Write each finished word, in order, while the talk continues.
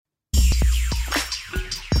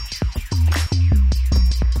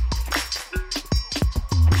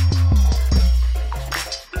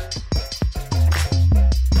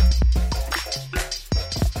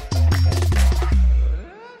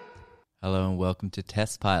welcome to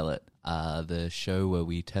Test Pilot, the show where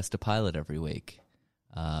we test a pilot every week.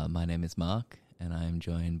 My name is Mark, and I'm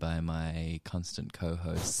joined by my constant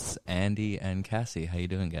co-hosts, Andy and Cassie. How you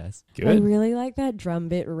doing, guys? Good. I really like that drum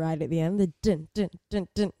bit right at the end. The dun, dun, dun,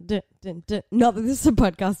 dun, dun, dun, dun. Not that this is a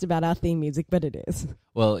podcast about our theme music, but it is.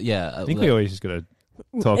 Well, yeah. I think we always just got to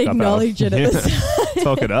talk Acknowledge up it at the start.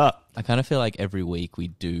 Talk it up. I kind of feel like every week we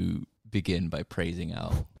do begin by praising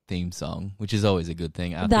our theme song, which is always a good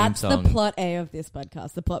thing. Our That's theme song, the plot A of this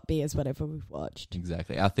podcast. The plot B is whatever we've watched.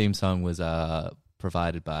 Exactly. Our theme song was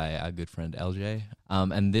provided by our good friend LJ.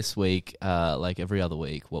 And this week, like every other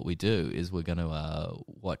week, what we do is we're going to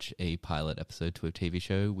watch a pilot episode to a TV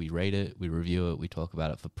show. We rate it, we review it, we talk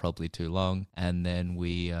about it for probably too long, and then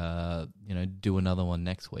we do another one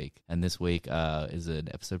next week. And this week is an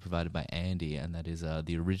episode provided by Andy, and that is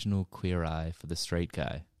the original Queer Eye for the Straight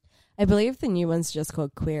Guy. I believe the new one's just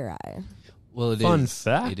called Queer Eye. Well, Fun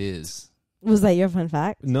fact. It is. Was that your fun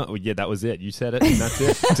fact? No, yeah, that was it. You said it, and that's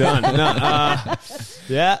it. Done. No,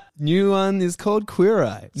 yeah, new one is called Queer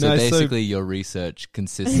Eye. So basically, your research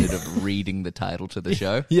consisted of reading the title to the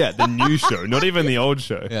show. Yeah, the new show, not even the old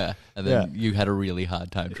show. Yeah, and then you had a really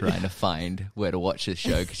hard time trying to find where to watch this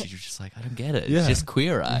show because you were just like, I don't get it. It's just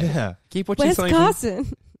Queer Eye. Yeah, keep watching Where's something.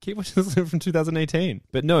 Carson? Keep watching something from 2018.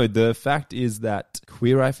 But no, the fact is that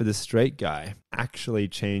Queer Eye for the Straight Guy actually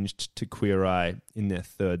changed to Queer Eye in their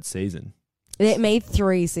third season. It made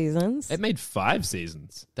 3 seasons. It made 5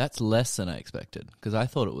 seasons. That's less than I expected because I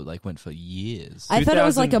thought it would went for years. I thought it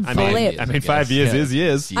was like a blip. I mean 5 years is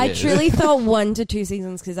years. I truly thought 1 to 2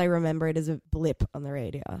 seasons because I remember it as a blip on the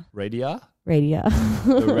radio. Radio?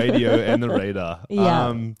 The radio and the radar.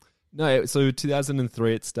 Yeah. No, so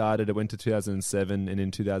 2003 it started, it went to 2007, and in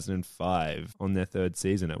 2005, on their third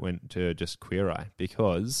season, it went to just Queer Eye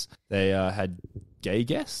because they had gay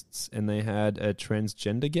guests, and they had a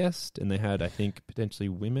transgender guest, and they had, I think, potentially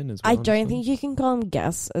women as well. I don't think you can call them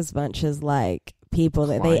guests as much as like people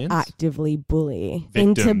that they Clients? actively bully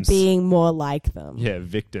Victims. into being more like them. Yeah,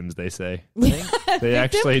 victims, they say. They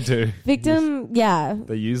actually do. Victim, yeah.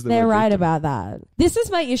 They use the They're word right victim. about that. This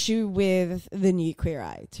is my issue with the new Queer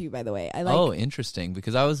Eye too, by the way. Interesting,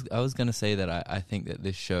 because I was going to say that I think that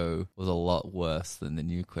this show was a lot worse than the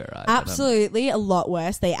new Queer Eye. Absolutely, a lot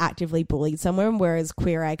worse. They actively bullied someone, whereas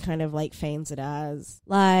Queer Eye kind of like feigns it as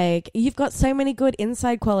like, you've got so many good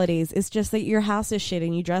inside qualities. It's just that your house is shit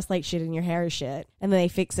and you dress like shit and your hair is shit, and then they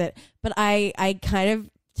fix it. But I kind of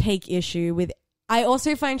take issue with. I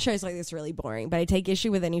also find shows like this really boring, but I take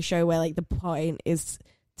issue with any show where like the point is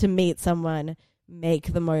to meet someone,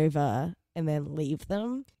 make them over, and then leave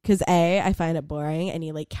them. Because A, I find it boring. I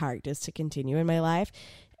need like characters to continue in my life.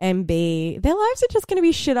 And B, their lives are just going to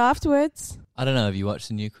be shit afterwards. I don't know. Have you watched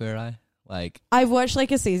the new Queer Eye? Like, I've watched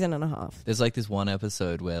like a season and a half. there's like this one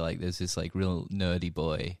episode where like there's this like real nerdy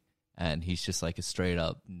boy, and he's just like a straight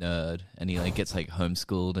up nerd, and he like gets like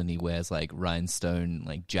homeschooled, and he wears like rhinestone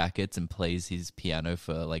like jackets and plays his piano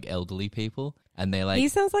for like elderly people, and they like He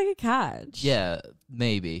sounds like a catch. yeah,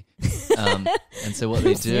 maybe. And so what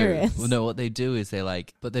they I'm do, serious. well, no, what they do is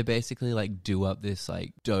they basically like do up this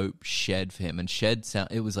like dope shed for him, and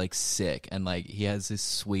it was like sick, and like he has this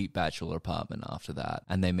sweet bachelor apartment after that,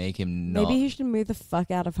 and they make him not. Maybe he should move the fuck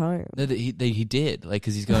out of home. No, he did, like,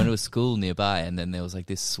 because he's going to a school nearby, and then there was like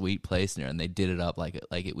this sweet place near, and they did it up like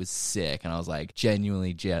it was sick, and I was like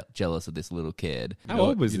genuinely jealous of this little kid. How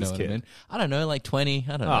old was this what kid? I mean? I don't know, like 20.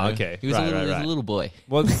 I don't know. Okay. He was Right, he was right. a little boy.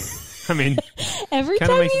 Well, I mean, Every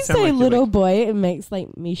Kinda time makes you it sound say like you're, little like- boy, it makes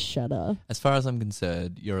like me shudder. As far as I'm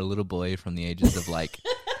concerned, you're a little boy from the ages of like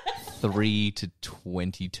 3 to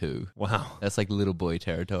 22. wow. That's like little boy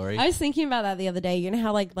territory. I was thinking about that the other day. You know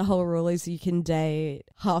how like the whole rule is you can date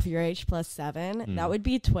half your age plus 7? That would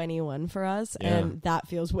be 21 for us, Yeah. and that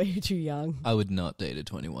feels way too young. I would not date a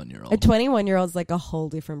 21-year-old. A 21-year-old is like a whole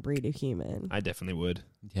different breed of human. I definitely would.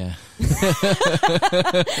 Yeah.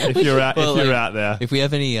 If you're out, Well, if you're like, out there. If we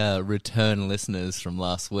have any return listeners from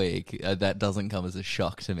last week, that doesn't come as a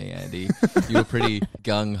shock to me, Andy. You were pretty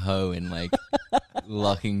gung-ho in like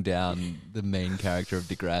locking down the main character of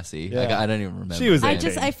Degrassi. Like, Yeah. I don't even remember. She was I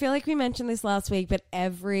 18. feel like we mentioned this last week, but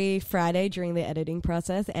every Friday during the editing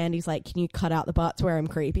process, Andy's like, can you cut out the parts where I'm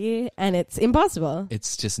creepy? And it's impossible.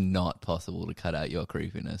 It's just not possible to cut out your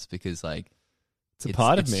creepiness because like it's a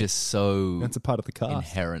part of it's me. just so That's a part of the cast.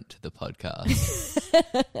 inherent to the podcast.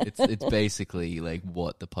 it's basically like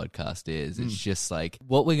what the podcast is. It's just like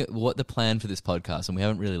what the plan for this podcast, and we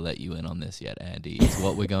haven't really let you in on this yet, Andy, is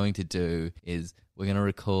what we're going to do is we're going to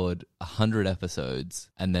record 100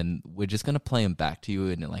 episodes, and then we're just going to play them back to you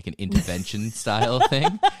in like an intervention style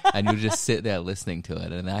thing, and you'll just sit there listening to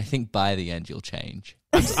it, and I think by the end you'll change.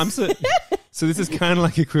 So So this is kind of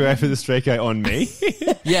like a Queer Eye for the Straight Guy on me.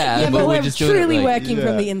 Yeah, but we're just doing it, truly like, working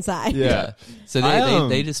from the inside. Yeah. So I,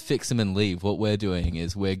 they just fix them and leave. What we're doing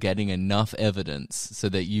is we're getting enough evidence so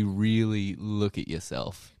that you really look at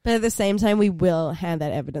yourself. But at the same time, we will hand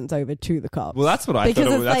that evidence over to the cops. Well, that's what I Because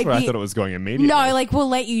thought. it's That's like where I the- thought it was going immediately. No, like we'll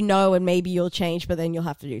let you know and maybe you'll change, but then you'll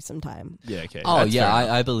have to do some time. Yeah. Okay. Oh, that's yeah, fair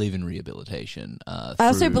enough. I believe in rehabilitation. I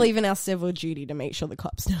also through- believe in our civil duty to make sure the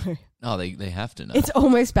cops know. Oh, they have to know. It's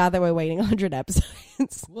almost bad that we're waiting 100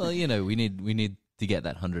 episodes. Well, you know, we need to get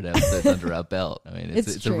that 100 episodes under our belt. I mean,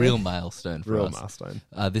 it's a true. real milestone for Real us. milestone.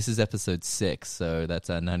 This is episode 6, so that's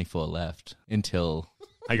 94 left until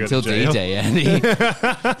I go to D jail. Day,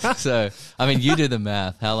 Andy. So, I mean, you do the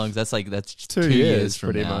math. How long? That's 2 years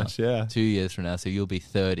from pretty now. much. Yeah. 2 years from now, so you'll be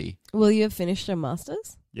 30. Will you have finished your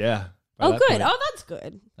masters? Yeah. By Oh, that good. point, Oh, that's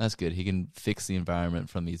good. That's good. He can fix the environment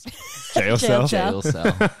from his jail cell. Jail. jail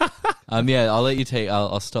cell. Yeah, I'll let you take.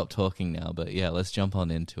 I'll stop talking now. But yeah, let's jump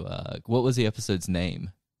on into what was the episode's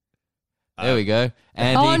name? There we go.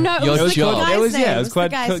 Andy, Oh, no, it your was the job. guy's It was name. yeah. It It was was the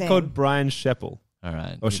guy's called name. Brian Sheppel All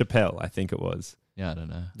right. or Chappelle. I think it was. Yeah, I don't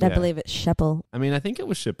know. I Yeah. believe it's Sheppel. I mean, I think it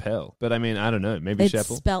was Chappelle, but I mean, I don't know. Maybe It's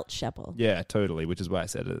Sheppel. spelt Sheppel. Yeah, totally, which is why I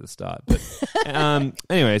said it at the start. But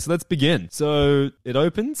anyway, so let's begin. So it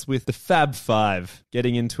opens with the Fab Five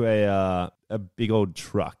getting into a big old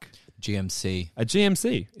truck, GMC. a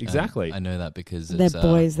GMC. Exactly. I know that because They're it's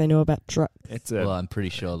boys. They know about trucks. It's a. Well, I'm pretty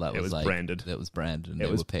sure that It was was branded. That was branded, and It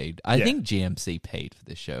they was- were paid. I yeah. think GMC paid for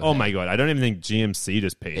this show. oh hey? my god! I don't even think GMC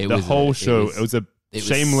just paid It the was whole a- show. it It was a It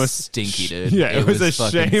shameless, was stinky, dude. Yeah, it was a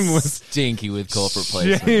fucking shameless, stinky with corporate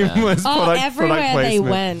placement. man. shameless Oh, product everywhere they placement.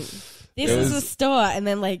 went. This It is was- a store, and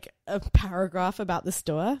then like a paragraph about the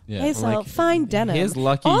store. Yeah. They sell Like, fine denim. Here's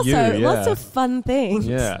lucky also, you. Yeah. lots of fun things.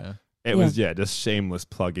 Yeah. It was just shameless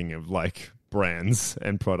plugging of like brands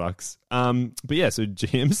and products. But yeah, so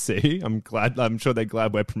GMC, I'm sure they're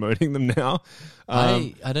glad we're promoting them now.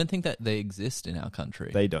 I don't think that they exist in our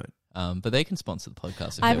country. They don't. But they can sponsor the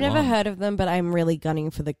podcast if I've they never want. heard of them, but I'm really gunning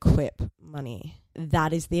for the Quip money.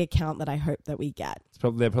 That is the account that I hope that we get.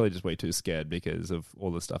 They're probably just way too scared because of all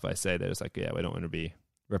the stuff I say. They're just like, yeah, we don't want to be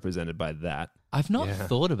represented by that. I've not Yeah.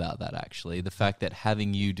 thought about that actually. The fact that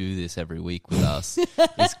having you do this every week with us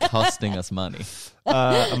is costing us money.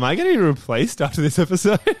 Am I going to be replaced after this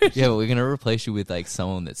episode? Yeah, but we're gonna replace you with like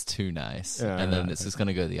someone that's too nice, Yeah, and then yeah. it's just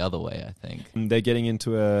gonna go the other way. I think. They're getting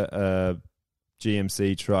into a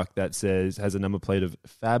GMC truck that has a number plate of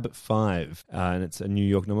Fab 5, and it's a New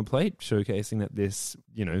York number plate showcasing that this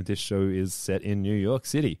show is set in New York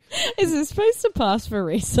City. Is this supposed to pass for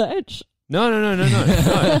research? No.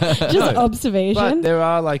 Just No. observation? But there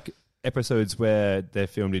are like episodes where they're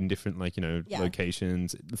filmed in different Yeah.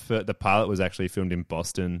 locations. The pilot was actually filmed in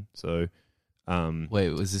Boston, so Wait,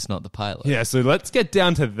 was this not the pilot? yeah. So let's get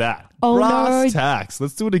down to that. Oh, Brass no. tacks.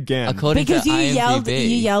 Let's do it again. According because to you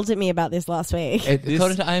IMDb, yelled at me about this last week.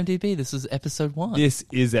 according to IMDb, this was episode 1. This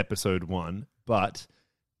is episode 1, but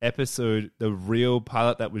the real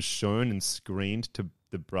pilot that was shown and screened to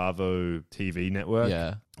the Bravo TV network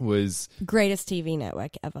Yeah. was Greatest TV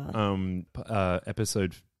network ever.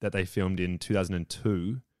 episode that they filmed in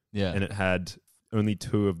 2002, Yeah. and it had only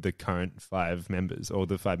 2 of the current 5 members, or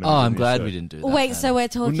the 5 members. Oh, in I'm the glad show. we didn't do that. Wait, then. so we're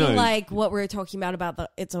talking Well, no. like what we were talking about the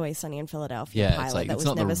It's Always Sunny in Philadelphia yeah, pilot it's like that it's was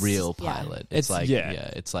not the never real yeah. pilot. It's- It's like yeah.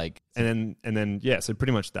 it's like And then yeah, so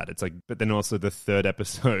pretty much that. It's like, but then also the 3rd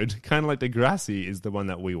episode, kind of like Degrassi, is the one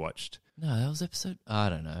that we watched. no, that was episode. I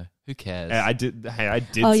don't know. Who cares? I did. I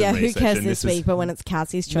did. Oh some yeah, who research, cares and this is- week? But when it's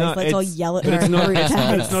Cassie's choice, No, let's all it's- yell at but her it's in not. group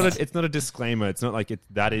text. It's not a disclaimer. It's not like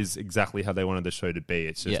that is exactly how they wanted the show to be.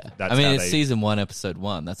 It's just yeah, that's I mean how it's they, season 1, episode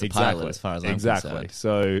 1. That's a pilot, as far as I'm concerned.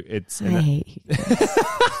 So it's. I and hate you.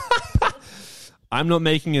 I'm not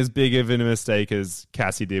making as big of a mistake as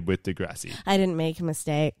Cassie did with Degrassi. I didn't make a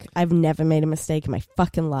mistake. I've never made a mistake in my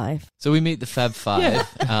fucking life. So we meet the Fab Five.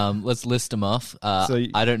 Let's list them off.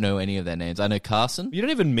 I don't know any of their names. I know Carson. You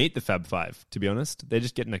don't even meet the Fab 5, to be honest. They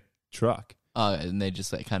just get in a truck. Oh, and they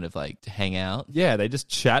just like kind of like hang out, Yeah, they just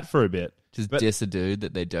chat for a bit. just But- diss a dude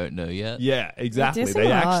that they don't know yet. Yeah, exactly. diss They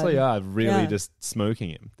him actually hard. are really Yeah. just smoking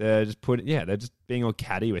him. They're just they're just being all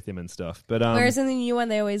catty with him and stuff. But Whereas in the new one,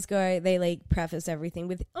 they always they like preface everything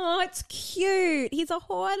with, "Oh, it's cute. He's a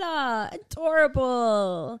hoarder.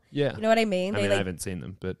 Adorable." yeah. You know what I mean? I They mean, I like. haven't seen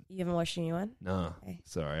them, but You haven't watched the new one? no. Okay.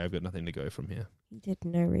 Sorry, I've got nothing to go from here. You did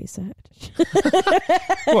no research.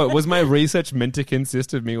 What, was my research meant to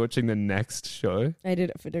consist of me watching the next show? I did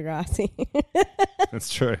it for Degrassi. That's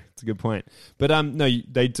true. It's a good point. But no,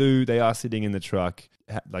 they are sitting in the truck,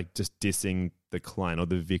 like just dissing the client or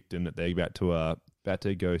the victim that they're about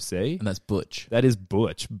to go see. And that's Butch. That is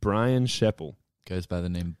Butch, Brian Sheppel. Goes by the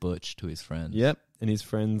name Butch to his friends. Yep. And his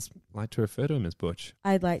friends like to refer to him as Butch.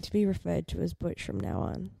 I'd like to be referred to as Butch from now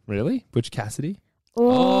on. Really? Butch Cassidy?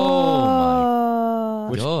 Oh,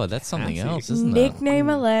 Which- God, that's something Fancy. else, isn't it? Nickname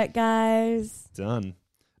alert, guys. Done.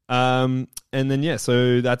 And then, yeah,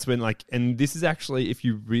 so that's when, like, and this is actually, if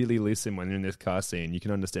you really listen when you're in this car scene, you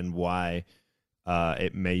can understand why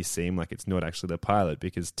it may seem like it's not actually the pilot,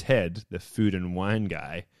 because Ted, the food and wine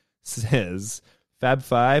guy, says, Fab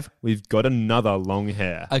Five, we've got another long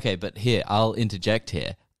hair. Okay, but here, I'll interject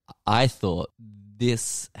here. I thought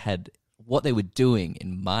this had, what they were doing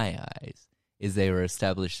in my eyes is they were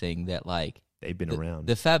establishing that, like, They've been around.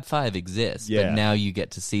 the Fab Five exists, Yeah. but now you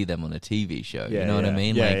get to see them on a TV show. Yeah, You know what I yeah.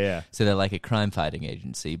 mean? Yeah, like, yeah. So they're like a crime fighting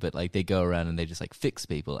agency, but like they go around and they just like fix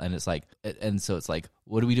people, and it's like, and so it's like,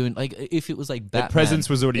 what are we doing? Like, if it was like Batman, presence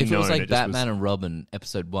was already if it was known, like it just Batman was- and Robin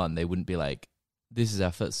episode 1, they wouldn't be like, this is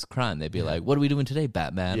our first crime. They'd be like, what are we doing today,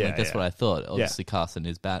 Batman? Yeah, like that's yeah. what I thought. Obviously, Carson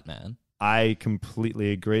is Batman. I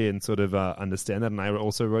completely agree and sort of understand that, and I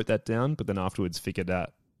also wrote that down, but then afterwards figured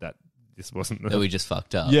out that this wasn't the... That we just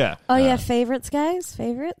fucked up. Yeah. Oh, yeah, favorites, guys?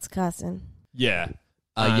 Favorites? Carson. Yeah.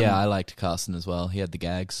 Yeah, I liked Carson as well. He had the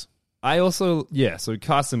gags. I also, yeah, so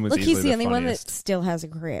Carson was Look, easily he's the only one that funniest. still has a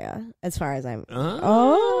career, as far as I'm... Oh.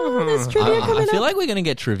 Oh, there's trivia I coming feel up. like we're going to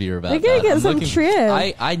get trivia about We're gonna that. get I'm some looking-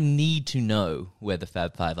 trivia. I need to know where the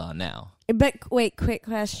Fab Five are now. But wait, quick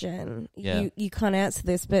question. Yeah. You can't answer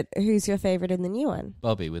this, but who's your favorite in the new one?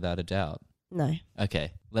 Bobby, without a doubt. No.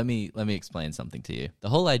 Okay, let me explain something to you. The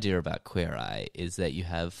whole idea about Queer Eye is that you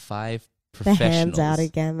have 5 The professionals. hands out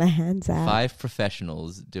again. The hands out. 5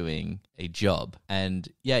 professionals doing a job. And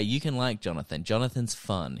yeah, you can like Jonathan. Jonathan's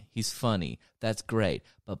fun. He's funny. That's great.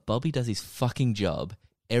 But Bobby does his fucking job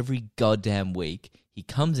every goddamn week. He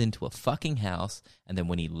comes into a fucking house, and then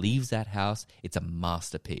when he leaves that house, it's a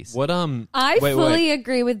masterpiece. What, I wait, fully wait.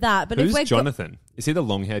 agree with that. But Who's if we're Jonathan? Is he the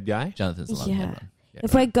long-haired guy? Jonathan's the long Yeah. head one.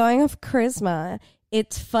 if we're going off charisma,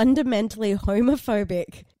 it's fundamentally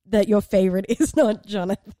homophobic that your favorite is not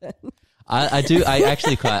Jonathan. I do That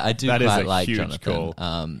is quite a like huge Jonathan.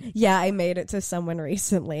 call. Yeah, I made it to someone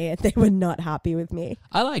recently and they were not happy with me.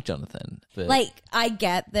 I like Jonathan. But Like, I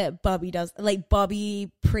get that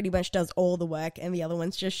Bobby pretty much does all the work and the other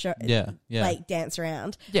ones just show, Yeah. like, dance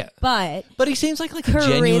around. yeah. But But he seems like a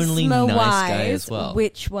genuinely nice guy charisma-wise, as well.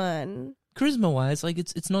 which one? Charisma wise, like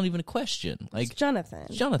it's not even a question. Like It's Jonathan.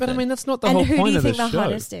 Jonathan. But I mean, that's not the And whole who do point you of think the the show.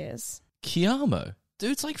 hottest is? Kiamo.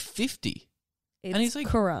 Dude's like 50. It's And he's like-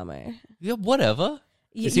 Karamo. Yeah, whatever.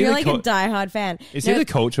 Is he You're the like co- a diehard fan. Is No, he the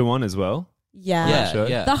culture one as well? Yeah. Yeah, sure.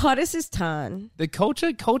 yeah. The hottest is Tan. The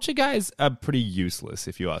culture guys are pretty useless,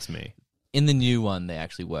 if you ask me. In the new one, they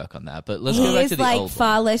actually work on that. But let's He go back is to the like old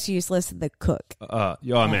far one. less useless than the cook.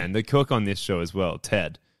 Man, the cook on this show as well,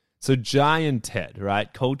 Ted. So Jai and Ted,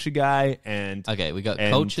 right? Culture guy and Okay, we got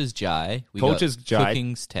and Culture's Jai. We Culture's got Jai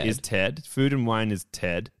Cooking's Ted. is Ted. Food and wine is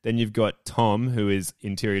Ted. Then you've got Tom, who is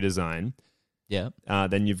interior design. Yeah,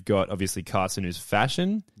 Then you've got obviously Carson, who's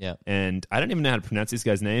fashion. yeah. And I don't even know how to pronounce this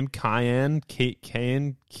guy's name. Kyan.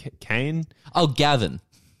 Oh, Gavin.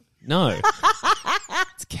 No.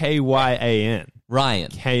 It's Kyan.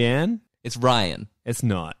 Ryan. Kyan? It's Ryan. It's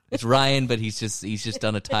not. It's Ryan, but he's just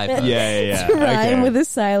done a typo. Yeah. Ryan Okay. with a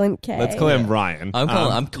silent K. Let's call him Ryan.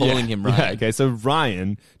 I'm calling him Ryan. Yeah, okay, so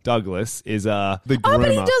Ryan Douglas is the groomer. Oh,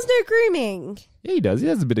 but he does no grooming. Yeah, he does. He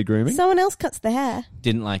has a bit of grooming. Someone else cuts the hair.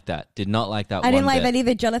 Didn't like that. Did not like that. I didn't one like bit. that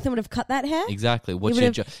either. Jonathan would have cut that hair. Exactly. He What's would your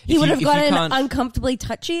have, job? he would have gotten can't, uncomfortably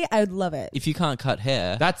touchy. I would love it. if you can't cut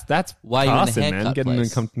hair, That's Why are you in the Carson, man. haircut Getting place?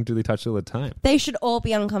 uncomfortably touched all the time. They should all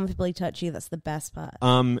be uncomfortably touchy. That's the best part.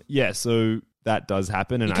 Yeah, so that does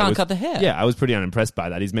happen. And you I can't was, cut the hair. Yeah, I was pretty unimpressed by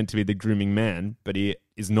that. He's meant to be the grooming man, but he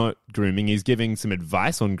is not grooming. He's giving some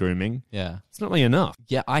advice on grooming. Yeah. It's not really enough.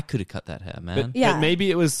 Yeah, I could have cut that hair, man. But, Yeah. but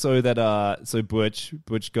maybe it was so that so Butch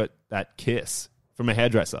got that kiss from a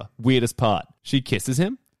hairdresser. Weirdest part. She kisses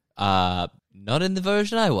him. Not in the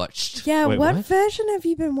version I watched. Yeah, Wait, what what? version have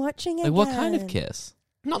you been watching Like, again? what kind of kiss?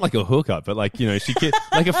 Not like a hookup, but like, she kissed,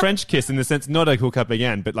 like a French kiss in the sense, not a hookup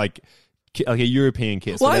again, but like a European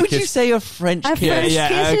kiss. Why So they would you kiss- say a French A kiss? French yeah,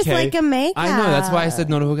 kiss is okay. like a makeup. I know, that's why I said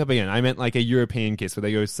not a hookup again. I meant like a European kiss where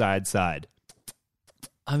they go side side.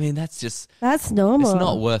 I mean, that's normal. it's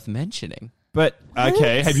not worth mentioning. But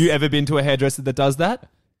okay, What? have you ever been to a hairdresser that does that?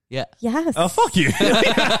 Yeah. Yes. Oh, fuck you.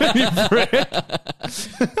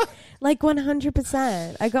 Like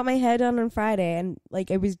 100%. I got my hair done on Friday and like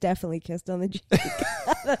I was definitely kissed on the cheek.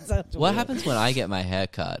 That sounds What weird. happens when I get my hair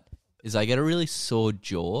cut? is I get a really sore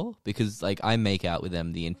jaw because like I make out with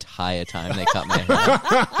them the entire time they cut my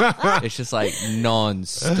hair. It's just like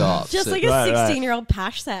non-stop. Just So- like a Right, right. 16-year-old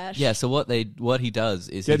pash sash. yeah, so what he does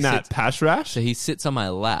is Getting that pash rash? so he sits on my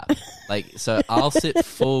lap. Like, so I'll sit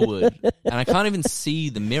forward and I can't even see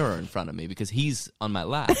the mirror in front of me because he's on my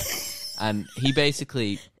lap. And he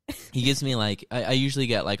gives me like, I usually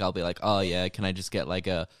get like, I'll be like, oh yeah, can I just get like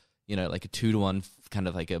a, like a 2-to-1 kind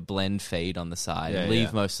of like a blend fade on the side and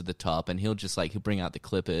leave most of the top. And he'll bring out the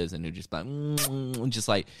clippers and he'll just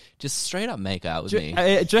just straight up make out with me. Do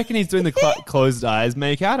you reckon he's doing the closed eyes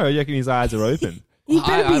make out, or do you reckon his eyes are open? You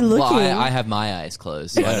better be looking. I have my eyes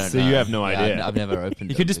closed. So I don't so know. you have no Yeah, idea. I've never opened He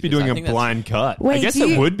them could just be because doing I a think that's- blind cut. I Wait, guess do it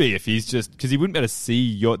you- would be if he's just because he wouldn't be able to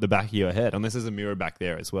see the back of your head unless there's a mirror back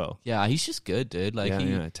there as well. Yeah, he's just good, dude. Like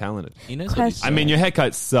Yeah, talented. he knows what he's Question. I mean, your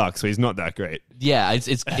haircut sucks, so he's not that great. Yeah,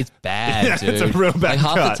 it's bad, Yeah, dude. it's a real bad Like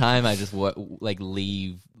half cut. the time, I just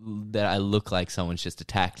leave that I look like someone's just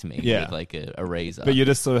attacked me Yeah. with like a razor. But you're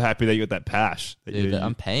just so happy that you got that pash. That Dude, you-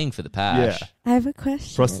 I'm paying for the pash. Yeah. I have a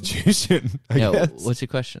question. prostitution. I Yeah, guess. what's your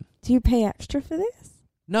question? Do you pay extra for this?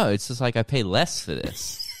 No, it's just like I pay less for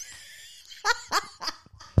this.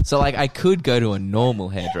 So like I could go to a normal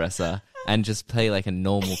hairdresser and just pay like a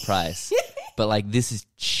normal price, but like this is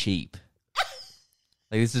cheap.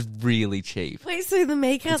 Like this is really cheap. Wait, so the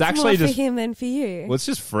makeup's It's actually more for just- him than for you? Well, it's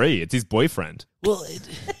just free. It's his boyfriend. Well,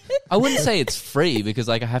 I wouldn't say it's free because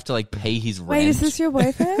like I have to like pay his rent. Wait, is this your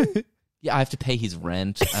boyfriend? Yeah, I have to pay his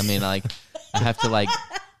rent. I mean, like, I have to like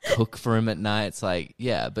cook for him at night. It's like,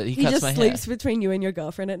 yeah, but he He cuts just my sleeps hair. between you and your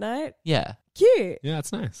girlfriend at night? Yeah, Cute. Yeah,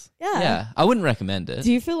 it's nice. Yeah. yeah. I wouldn't recommend it.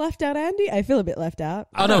 Do you feel left out, Andy? I feel a bit left out.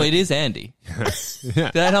 Oh no, it is Andy.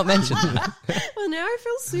 Yeah. Did I not mention that? Well, now I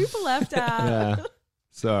feel super left out. Yeah.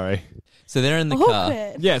 Sorry. So they're in the car.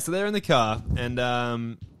 Awkward. Yeah, so they're in the car, and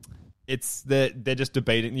they're just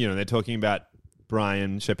debating. They're talking about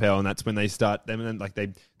Brian Chappelle, and that's when they start. Then like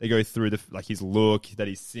they go through his look, that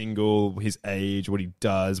he's single, his age, what he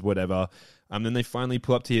does, whatever. Then they finally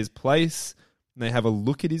pull up to his place. And they have a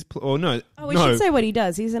look at his. Oh, we should say what he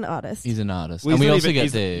does. He's an artist. He's an artist, Well, and he's we not also even- get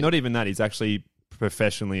he's the not even that. He's actually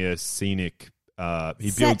professionally a scenic. He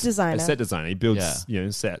Set builds designer. A set designer. He builds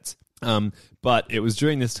sets. But it was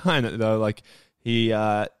during this time that they were like, he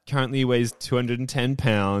currently weighs 210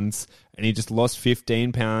 pounds, and he just lost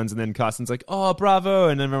 15 pounds. And then Carson's like, "Oh, bravo!"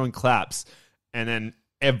 And then everyone claps, and then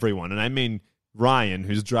everyone, and I mean Ryan,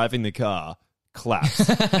 who's driving the car, claps,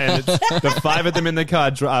 and it's the 5 of them in the car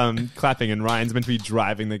clapping, and Ryan's meant to be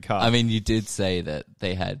driving the car. I mean, you did say that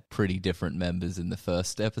they had pretty different members in the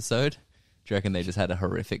first episode. Do you reckon they just had a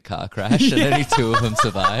horrific car crash and only 2 of them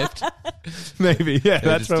survived? maybe, yeah, They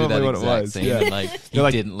that's just do probably that what it exact was. scene Yeah. and, like, he They're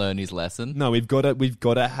like- didn't learn his lesson. No, we've got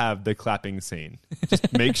to have the clapping scene.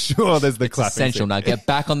 Just make sure there's the It's clapping essential. scene. Now get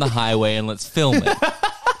back on the highway and let's film it.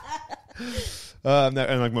 And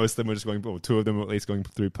like most of them were just going, or 2 of them were at least going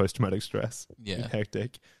through post-traumatic stress. Yeah.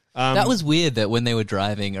 Hectic. That was weird that when they were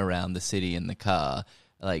driving around the city in the car,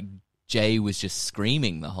 like Jay was just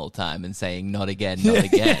screaming the whole time and saying, "Not again, not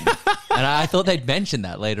again." And I thought they'd mention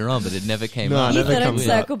that later on, but it never came No, up. it You never thought comes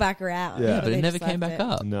it'd up. circle back around. Yeah. But it they never just came left back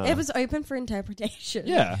it. up. No. It was open for interpretation.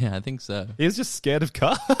 Yeah. Yeah, I think so. He was just scared of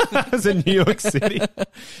cars in New York City.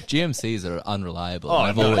 GMCs are unreliable. Oh,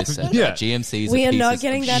 I've no. always said Yeah. that. GMCs We are not pieces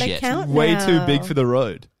getting of that shit. account Way now. too big for the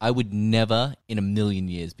road. I would never in a million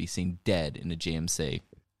years be seen dead in a GMC.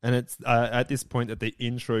 And it's at this point that the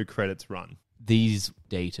intro credits run. These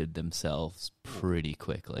dated themselves pretty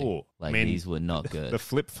quickly. Oh, like, I mean, these were not good. The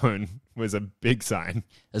flip phone was a big sign.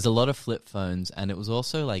 There's a lot of flip phones, and it was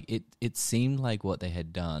also like it seemed like what they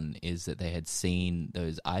had done is that they had seen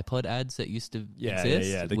those iPod ads that used to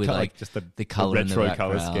exist Yeah. with like just the color in the retro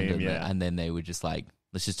color background, scheme. and, Yeah. and then they were just like,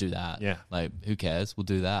 let's just do that. Yeah. Like, who cares? We'll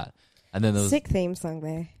do that. And then there was Sick theme song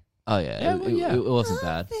there. oh yeah, Yeah, it, well, it- yeah. it wasn't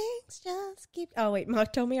bad. Things just keep. Oh wait,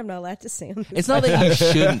 Mark told me I'm not allowed to sing. It's not that you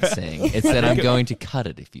shouldn't sing; it's that I'm going to cut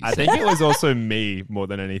it if you I sing. think it was also me more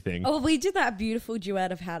than anything. Oh, we did that beautiful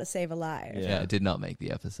duet of How to Save a Life. Yeah, it did not make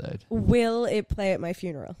the episode. Will it play at my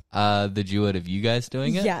funeral? The duet of you guys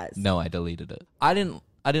doing it? Yes. No, I deleted it. I didn't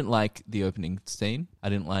like the opening scene. I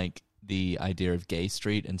didn't like the idea of Gay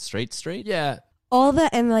Street and Straight Street. Yeah. All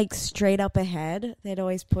that and like straight up ahead, they'd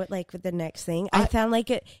always put like with the next thing. I found like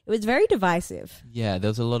it was very divisive. Yeah, there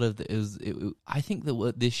was a lot of I think that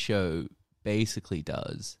what this show basically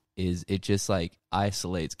does is it just like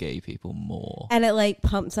isolates gay people more. And it like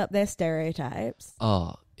pumps up their stereotypes.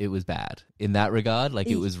 Oh, it was bad in that regard. Like,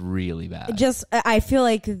 it was really bad. Just, I feel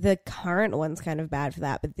like the current one's kind of bad for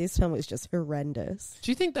that, but this one was just horrendous. Do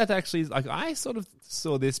you think that actually is like, I sort of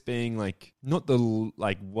saw this being like not the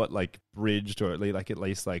like what like bridged or at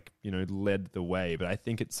least like, you know, led the way, but I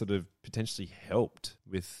think it sort of potentially helped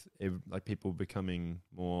with like people becoming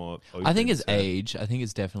more open. I think it's age. I think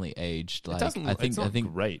it's definitely aged. Like, it's not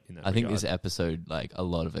great in that I think regard. this episode, like, a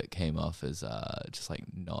lot of it came off as just like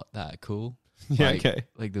not that cool. Yeah, Like, okay.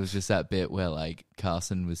 Like, there was just that bit where like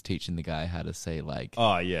Carson was teaching the guy how to say like,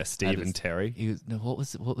 Oh yeah, Steve That and is- Terry. he was, no, what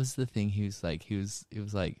was the thing he was like? He was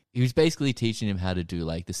basically teaching him how to do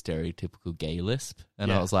like the stereotypical gay lisp, and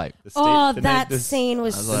Yeah. I was like, The Steve- Oh, the that name- scene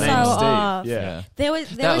was I was so like- The name's Steve. off. Yeah. There was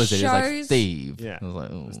that was it. It was like shows. Steve. Yeah. I was like,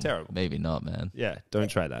 oh, was terrible. Maybe not, man. Yeah, don't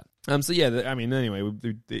try that. So yeah, I mean, anyway,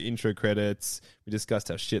 the intro credits, we discussed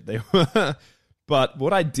how shit they were. But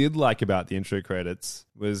what I did like about the intro credits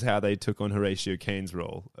was how they took on Horatio Cane's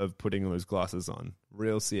role of putting all those glasses on.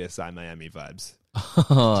 Real CSI Miami vibes.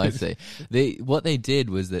 Oh, I see. What they did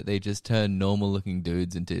was that they just turned normal-looking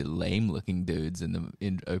dudes into lame-looking dudes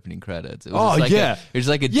in opening credits. It was Oh, just like yeah. it was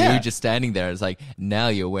like a Yeah. dude just standing there. It's like, now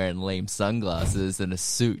you're wearing lame sunglasses and a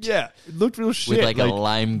suit Yeah, it looked real shit. with like a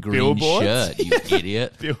lime green billboards? shirt. You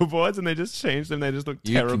idiot! billboards, and they just changed them. They just look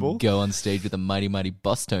You terrible. can go on stage with the Mighty Mighty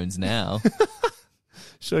Boss Tones now.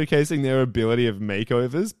 Showcasing their ability of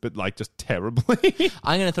makeovers, but like just terribly.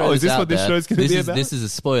 I'm going to throw Oh, this is this out what this there. show's gonna be about? This is a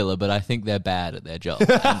spoiler, but I think they're bad at their job.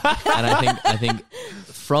 And I think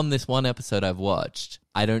from this one episode I've watched,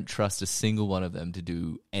 I don't trust a single one of them to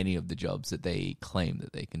do any of the jobs that they claim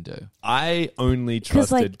that they can do. I only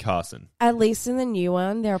 'Cause, like, trusted Carson. At least in the new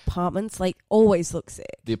one, their apartments like always look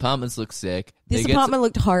sick. The apartments look sick. This They get apartment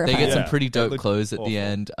looked They horrifying. get some Yeah, pretty it dope looked clothes at awful. the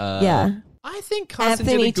end. Yeah. I think Carson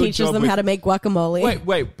did Anthony a good teaches job them with, how to make guacamole.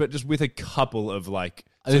 Wait, but just with a couple of like.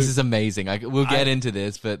 This is amazing. We'll get into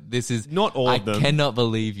this, but this is Not all I of them. cannot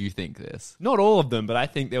believe you think this. Not all of them, but I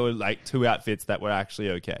think there were like 2 outfits that were actually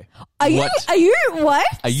okay. Are you what?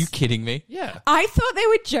 Are you kidding me? Yeah. I thought they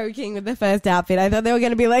were joking with the first outfit. I thought they were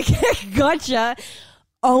going to be like, gotcha.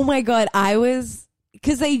 Oh my God.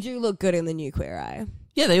 Because they do look good in the new Queer Eye.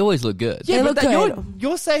 Yeah, they always look good. They look good.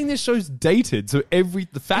 You're saying this show's dated, so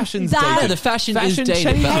the fashion's That- dated. No, the fashion is dated,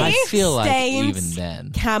 changes. but I Paint feel like stains, even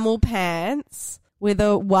then. Camel pants with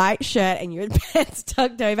a white shirt and your pants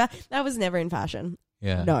tucked over. That was never in fashion.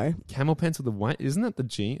 Yeah. No. Camel pants with the white. Isn't that the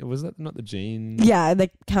jean? Was that not the jean? Yeah, they're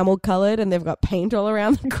camel colored and they've got paint all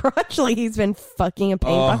around the crotch. Like he's been fucking a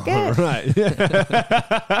paint bucket. right.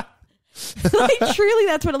 Yeah. Like truly,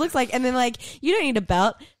 that's what it looks like. And then like, you don't need a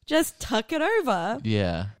belt. Just tuck it over.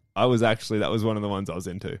 Yeah. that was one of the ones I was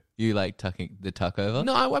into. You like tucking the tuck over?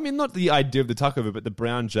 No, I mean, not the idea of the tuck over, but the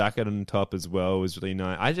brown jacket on top as well was really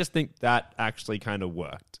nice. I just think that actually kind of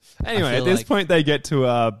worked. Anyway, feel at this like- point, they get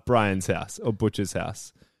to Brian's house or Butch's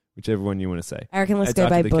house, whichever one you want to say. I reckon let's It's go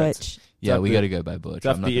after by the cuts. Butch. Yeah, After we the- got to go by Butch. after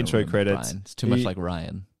I'm not the gonna intro remember credits, Brian. It's too much he- like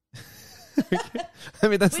Ryan. I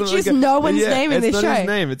mean, that's Which not is like no one's name in it's this not show. His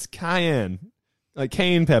name, it's Cayenne, like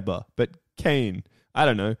cayenne pepper, but Kane. I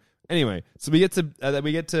don't know. Anyway, so we get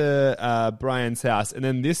to Brian's house, and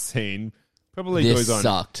then this scene probably This goes on.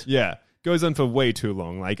 sucked. Yeah, goes on for way too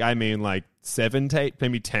long. Like, I mean, like 7 to 8,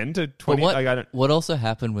 maybe 10 to 20. But Like, I don't. what also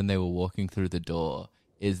happened when they were walking through the door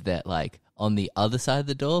is that, like, on the other side of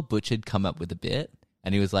the door, Butch had come up with a bit,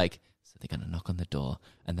 and he was like, so they're going to knock on the door,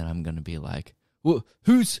 and then I'm going to be like, well,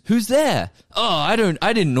 who's there? Oh, I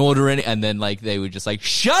didn't order any. And then, like, they were just like,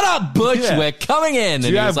 shut up, Butch, Yeah. we're coming in. Do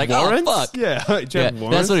And you he have was like, warrants? oh, fuck. Yeah, do you Yeah, have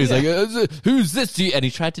warrants? that's what he was Yeah. like, who's this? And he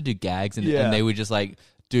tried to do gags, and, Yeah. and they were just like,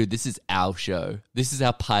 dude, this is our show. This is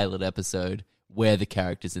our pilot episode. We're the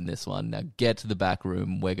characters in this one. Now get to the back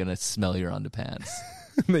room. We're going to smell your underpants.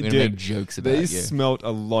 They We're going to did. make jokes about They you. smelt a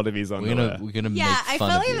lot of his underwear. We're gonna Yeah, make I fun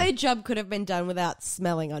feel of like you. their job could have been done without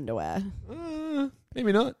smelling underwear.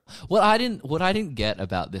 Maybe not. What I didn't get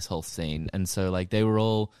about this whole scene, and so like they were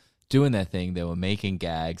all doing their thing, they were making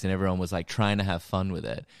gags, and everyone was like trying to have fun with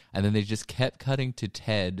it, and then they just kept cutting to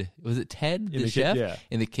Ted. Was it Ted, In the the chef, yeah.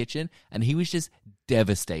 in the kitchen, and he was just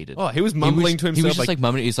devastated. Oh, he was mumbling to He himself was just like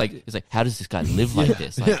mumbling. He's like, how does this guy live like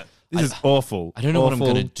this? Like, Yeah, this is awful. I don't know what I'm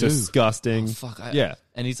Awful, gonna do. Disgusting. Oh, fuck. Yeah.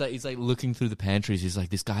 And he's like looking through the pantries. He's like,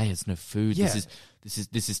 this guy has no food. Yeah.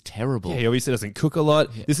 This is terrible. Yeah, he obviously doesn't cook a lot.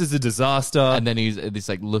 This is a disaster. And then he's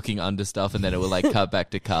like looking under stuff, and then it would like cut back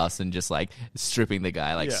to Carson just like stripping the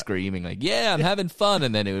guy, like Yeah. screaming, like, yeah, I'm having fun.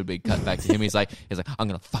 And then it would be cut back to him. He's like, I'm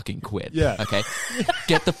gonna fucking quit. Yeah. Okay.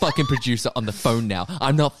 Get the fucking producer on the phone now.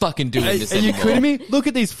 I'm not fucking doing this Are you anymore. kidding me? Look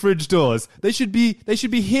at these fridge doors. They should be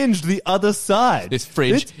hinged the other side. This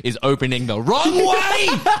fridge is opening the wrong way.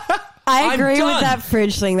 I I'm agree done. with that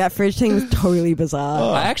fridge thing. That fridge thing was totally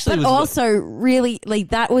bizarre. I actually But was also, really, like,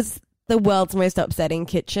 that was the world's most upsetting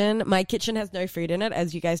kitchen. My kitchen has no food in it.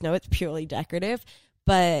 As you guys know, it's purely decorative.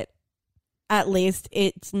 But at least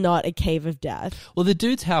it's not a cave of death. well, the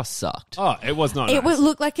dude's house sucked. Oh, it was not. It nice. would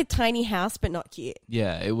look like a tiny house, but not cute.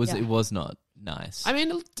 Yeah, it was. Yeah. It was not nice. I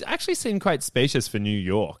mean, it actually seemed quite spacious for New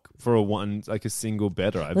York for a single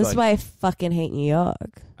bedder. This is why I fucking hate New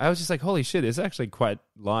York. I was just like, holy shit, it's actually quite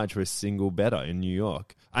large for a single bedder in New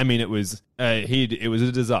York. I mean, it was it was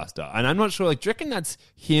a disaster, and I'm not sure. Like, do you reckon that's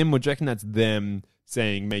him or do you reckon that's them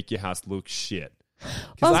saying make your house look shit?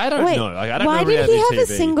 Because I don't know. Like, I don't why know did he reality have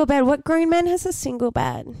a TV. single bed? What grown man has a single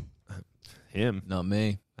bed? Him. Not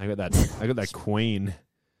me. I got that queen.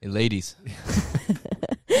 Hey, ladies,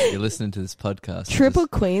 you're listening to this podcast. Triple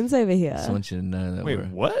queens over here. I just want you to know that Wait,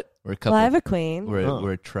 what? we're a couple. Well, I have a queen.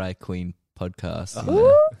 We're a tri-queen podcast.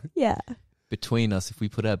 Ooh, yeah. Between us, if we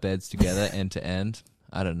put our beds together end to end,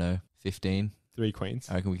 I don't know, 15. 3 queens.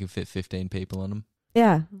 I reckon we can fit 15 people on them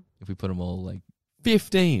Yeah. if we put them all like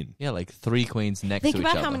 15. like 3 queens next Think to each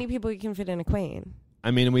about other. how many people you can fit in a queen. I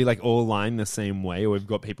mean, are we like all lying the same way, or we've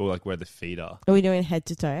got people like where the feet are? Are we doing head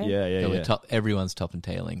to toe? Yeah. We're everyone's top and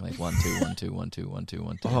tailing like 1 2 1 2 1 2 1 2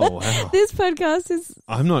 1 2. Oh wow. This podcast is.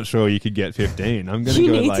 I'm not sure you could get 15. I'm gonna You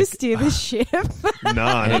go need like to steer the ship.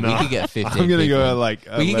 no. We could get 15. I'm gonna people. go like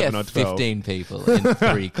 11 We can or get 12. 15 people in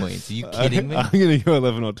 3 queens. Are you kidding me? I'm gonna go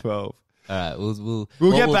 11 or 12. All right, we'll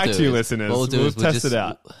We'll what get we'll back do to you, is- listeners. What we'll do We'll is test it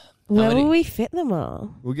out. Where many? will we fit them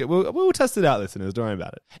all? We'll test it out, listeners. Don't worry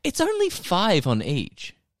about it. It's only 5 on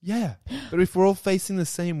each. Yeah, but if we're all facing the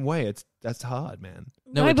same way, that's hard, man.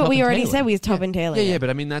 No, No, we're but top we and already tailing. said we was top and tailing. Yeah, but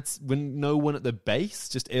I mean that's when no one at the base,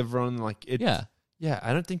 just everyone like it. Yeah.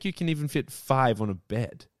 I don't think you can even fit 5 on a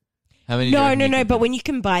bed. How many? do you No, reckon no, you no. could But do? when you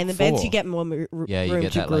combine the beds, 4. you get more Yeah, you room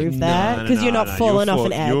get to that, like- groove there because you're not falling off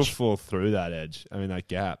an You'll edge. fall through that edge. I mean that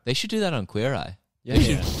gap. They should do that on Queer Eye. Yeah, They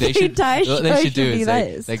should. They should. Entire What they show should do should be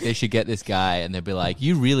is those. they should get this guy and they'd be like,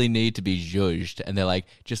 "You really need to be judged," and they're like,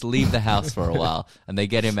 "Just leave the house for a while," and they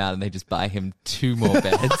get him out and they just buy him 2 more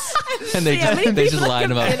beds and they See how many just people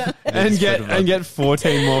line him can fit up and get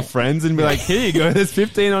 14 more friends and be like, here you go. There's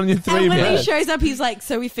 15 on your 3 And when beds. he shows up, he's like,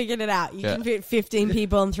 "So we figured it out. You Yeah. can fit 15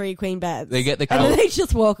 people on 3 queen beds." They get the and then cult- they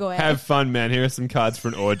just walk away. Have fun, man. Here are some cards for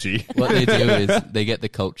an orgy. What they do is they get the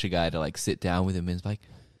culture guy to like sit down with him and is like,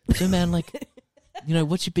 "So man, like, you know,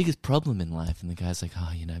 what's your biggest problem in life?" And the guy's like,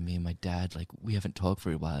 "Oh, you know, me and my dad, like, we haven't talked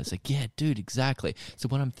for a while." It's like, "Yeah, dude, exactly. So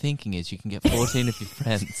what I'm thinking is you can get 14 of your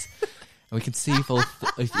friends and we can see if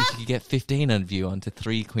if you can get 15 of you onto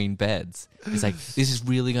 3 queen beds." It's like, this is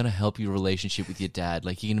really going to help your relationship with your dad.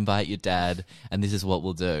 Like, you can invite your dad and this is what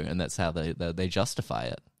we'll do. And that's how they justify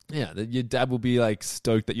it. Yeah, your dad will be like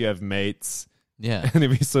stoked that you have mates. Yeah. And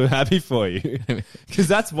he'll be so happy for you. Because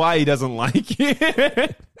that's why he doesn't like you.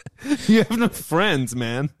 You have no friends,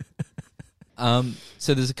 man.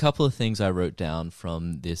 So there's a couple of things I wrote down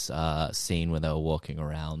from this scene where they were walking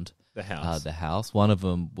around The house. the house. One of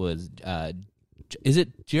them was, do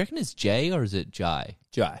you reckon it's Jay or is it Jai?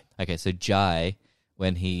 Jai. Okay, so Jai,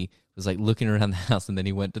 when he was like looking around the house and then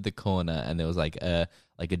he went to the corner and there was like a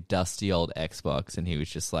dusty old Xbox and he was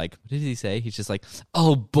just like, what did he say? He's just like,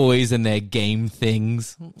 "Oh, boys and their game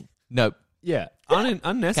things." Nope. Yeah.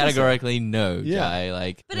 Unnecessary. Categorically no, Yeah. Jai.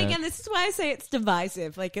 Like, But no. again, this is why I say it's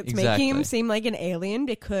divisive. Like, it's Exactly. making him seem like an alien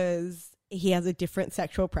because he has a different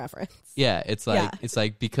sexual preference. Yeah, it's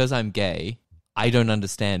like because I'm gay, I don't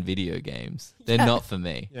understand video games. They're not for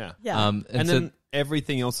me. Yeah. Yeah. And so, then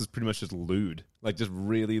everything else is pretty much just lewd. Like just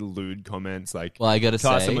really lewd comments. Like well, I gotta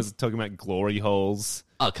Carson say, was talking about glory holes.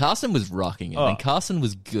 Carson was rocking it, Oh. and Carson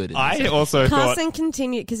was good. In I this. also thought Carson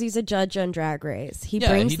continued because he's a judge on Drag Race. He Yeah,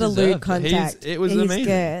 brings he the deserved lewd it. contact. It was He's amazing.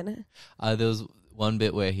 good. There was one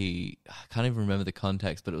bit where I can't even remember the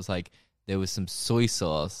context, but it was like there was some soy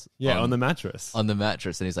sauce. on the mattress. on the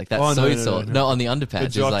mattress, and he's like, "That's Oh, no, soy no, sauce." no. No, on the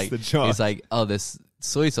underpants. The jocks. He's like, "Oh, this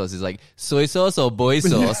soy sauce." He's like, "Soy sauce or boy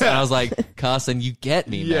sauce?" And I was like, "Carson, you get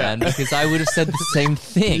me, Yeah. man," because I would have said the same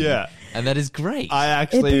thing. Yeah. and that is great. It'd I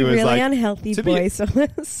actually be was really like, unhealthy to be- boy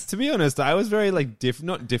sauce. to be honest, I was very like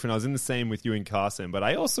not different. I was in the same with you and Carson, but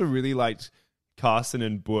I also really liked Carson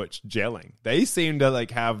and Butch gelling. They seemed to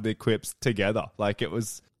like have the quips together. Like it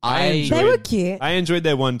was. They were cute. I enjoyed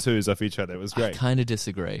their 1-2s off each other. It was I great. kind of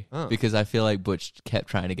disagree Oh. because I feel like Butch kept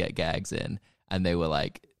trying to get gags in, and they were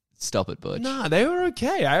like, "Stop it, Butch." Nah, they were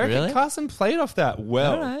okay. I reckon Really? Carson played off that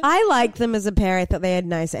well. All right. I liked them as a pair. I thought they had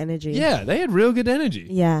nice energy. Yeah, they had real good energy.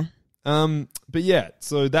 Yeah. But yeah,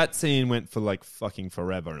 so that scene went for like fucking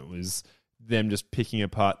forever. It was them just picking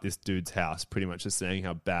apart this dude's house, pretty much just saying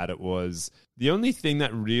how bad it was. The only thing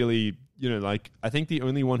that really, like, I think the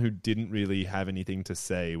only one who didn't really have anything to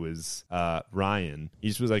say was Ryan. He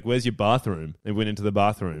just was like, "Where's your bathroom?" They went into the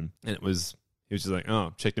bathroom, and he was just like,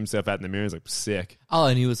 "Oh," checked himself out in the mirror. He's like, "Sick." Oh,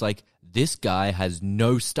 and he was like, "This guy has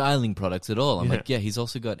no styling products at all." I'm Yeah. like, "Yeah, he's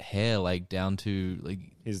also got hair like down to like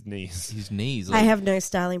His knees. his knees." I Like, have no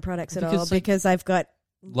styling products at all Because, like, because I've got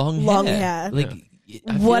long hair. Like,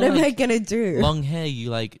 I feel what am I like gonna do? long hair, you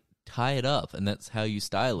like tie it up, and that's how you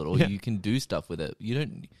style it, or Yeah. you can do stuff with it. You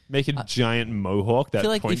don't. Make a giant mohawk I that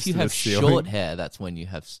feel like points if you to have the ceiling. short hair, that's when you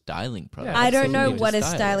have styling products. I don't So know you what a just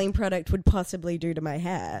style it. styling product would possibly do to my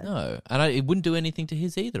hair. No, and it wouldn't do anything to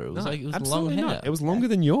his either. It was No, like it was long absolutely hair. not. It was longer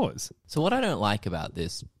than yours. So what I don't like about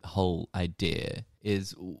this whole idea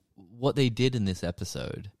is what they did in this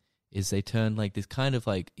episode is they turned like this kind of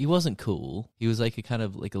like, he wasn't cool. He was like a kind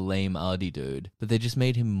of like a lame arty dude, but they just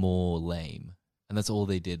made him more lame. And that's all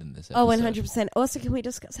they did in this episode. Oh, 100%. Also, can we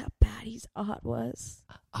discuss how bad his art was?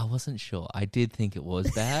 I wasn't sure. I did think it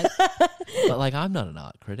was bad, but like I'm not an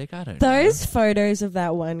art critic. I don't know. Those photos of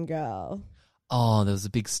that one girl. Oh, there was a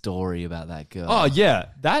big story about that girl. Oh, yeah.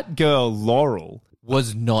 That girl, Laurel.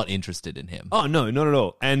 Was not interested in him. Oh, no, not at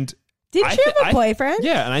all. And Did she have a boyfriend?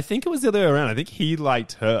 Yeah, and I think it was the other way around. I think he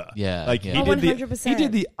liked her. Yeah, like yeah. he Oh, did 100%. he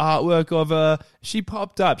did the artwork of her. She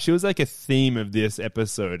popped up. She was like a theme of this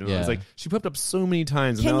episode, and I was Yeah. like, she popped up so many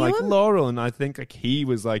times, and Can they were you like im- Laurel, and I think like he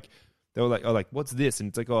was like. They were like, "Oh, like what's this?" And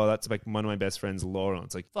it's like, "Oh, that's like one of my best friends, Laurel." And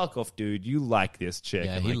it's like, "Fuck off, dude! You like this chick?"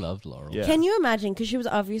 Yeah, And, he like, loved Laurel. Yeah. Can you imagine? Because she was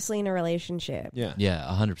obviously in a relationship. Yeah, Yeah,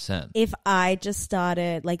 100%. If I just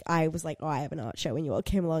started, like, I was like, oh, I have an art show, and you all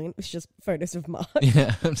came along, and it was just photos of Mark.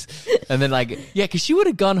 Yeah, and then like, yeah, because she would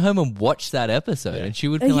have gone home and watched that episode, and she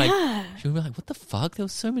would be like, Yeah. she would be like, "What the fuck? There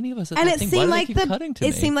was so many of us at And that it thing. Why seemed do like they keep cutting to me?"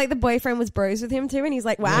 it seemed like the boyfriend was bros with him too, and he's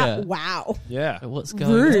like, wow, Yeah. wow. yeah. Like, what's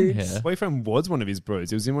going Rude. on here? Boyfriend was one of his bros.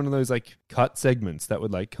 He was in one of those like cut segments that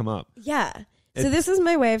would like come up. Yeah. So this is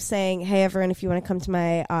my way of saying, hey, everyone, if you want to come to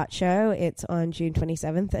my art show, it's on June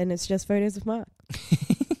 27th, and it's just photos of Mark.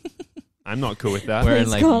 I'm not cool with that. Wearing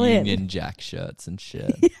Please like call in. Union Jack shirts and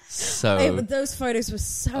shit. So Hey, but those photos were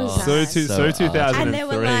so Oh. sad. So 2003. And they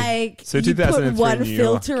were like, So you 2003 put one New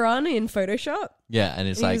York. filter on in Photoshop. yeah, and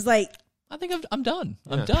it's And he like, was like, I think I'm done.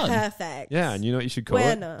 Yeah. I'm done. perfect. Yeah, and you know what you should call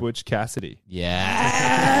Bueno. it? Butch Cassidy.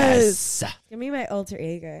 Yes. Give me my alter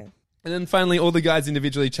ego. And then finally, all the guys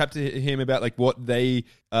individually chat to him about like what they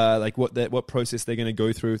what process they're going to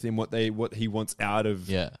go through with him, what he wants out of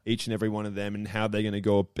Yeah. each and every one of them, and how they're going to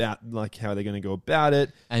go about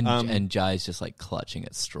it. And Jai's just like clutching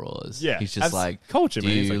at straws. Yeah, he's just as like, culture, do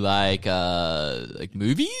man. He's you like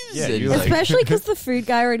movies? Yeah, And you he's like- like, Especially because the food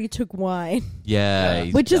guy already took wine, yeah,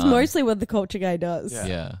 he's which is done. mostly what the culture guy does. Yeah.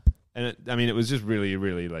 Yeah. And it was just really,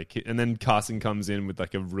 really like. And then Carson comes in with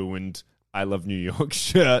like a ruined "I Love New York"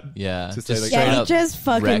 shirt. Yeah, To say, like, straight Yeah, he up just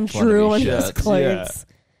fucking wrecked one of drew on his his shirts. clothes.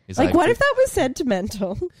 He's Like, what if that was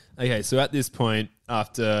sentimental? Okay, so at this point,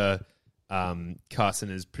 after Carson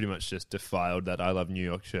has pretty much just defiled that "I Love New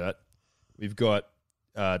York" shirt, we've got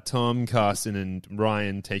Tom, Carson, and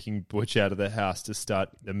Ryan taking Butch out of the house to start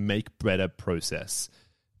the make breader process.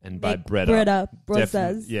 And by Make breader, breader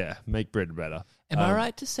process. yeah, make bread better. Am I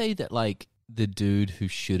right to say that like the dude who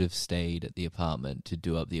should have stayed at the apartment to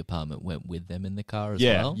do up the apartment went with them in the car as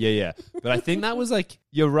Yeah, well? yeah. But I think that was like,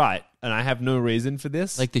 you're right, and I have no reason for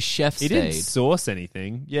this. Like the chef he stayed. didn't source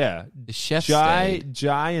anything. Yeah, The chef stayed.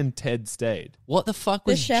 Jai and Ted stayed. What the fuck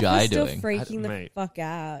The was chef Jai was still doing? freaking the Mate. fuck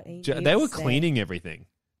out. He They needs were to stay. cleaning everything.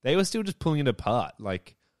 They were still just pulling it apart.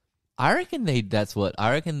 Like, I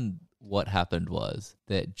reckon what happened was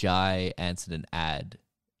that Jai answered an ad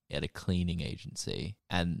at a cleaning agency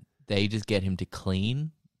and they just get him to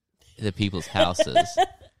clean the people's houses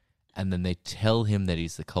and then they tell him that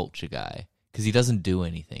he's the culture guy because he doesn't do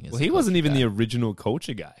anything. as well, a he wasn't culture even guy. the original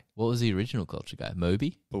culture guy. What was the original culture guy?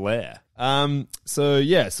 Moby? Blair. So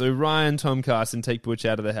Ryan, Tom, Carson take Butch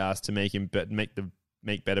out of the house to make him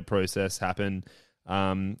make better process happen.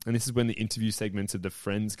 And this is when the interview segments of the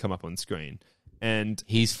friends come up on screen. And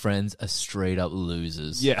His friends are straight up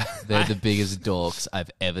losers. Yeah. They're the biggest dorks I've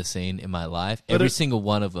ever seen in my life. But Every it- single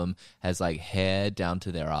one of them has like hair down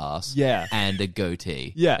to their ass. Yeah. And a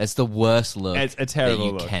goatee. Yeah. It's the worst look it's a terrible that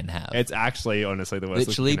you look. can have. It's actually, honestly, the worst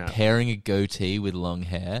Literally look you can have. pairing a goatee with long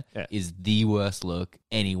hair Yeah. is the worst look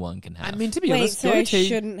anyone can have. I mean, to be Wait, honest, so I goatee.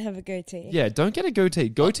 shouldn't have a goatee? Yeah, don't get a goatee.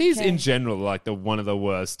 Goatees Okay. in general are like one of the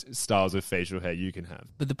worst styles of facial hair you can have.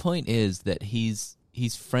 but the point is that his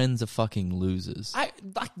friends are fucking losers.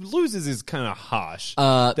 Losers is kind of harsh.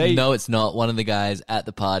 No, it's not. One of the guys at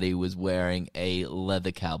the party was wearing a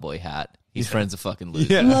leather cowboy hat. His friends are fucking losers.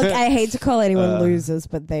 Yeah. Look, I hate to call anyone losers,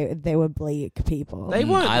 but they were bleak people. They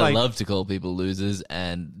weren't. I like, love to call people losers,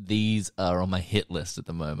 and these are on my hit list at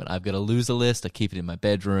the moment. I've got a loser list. I keep it in my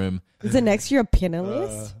bedroom. Is it next to your pinner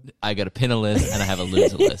list? I got a pinner list, and I have a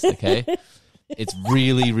loser list, okay? It's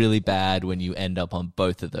really, really bad when you end up on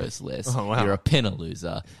both of those lists. Oh, wow. You're a pinner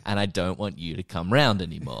loser, and I don't want you to come round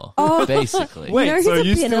anymore, Oh. basically. Wait, You know so who's a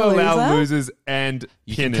you pinner still allow loser? losers and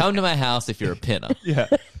You can pinners? come to my house if you're a pinner. Yeah.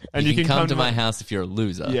 And you can come to my house if you're a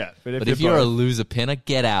loser. Yeah, But but if you're you're a both- loser pinner,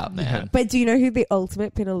 get out, man. But do you know who the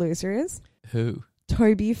ultimate pinner loser is? Who?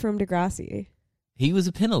 Toby from Degrassi. He was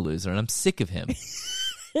a pinner loser, and I'm sick of him.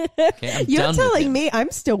 Okay, I'm You're done with telling him. me I'm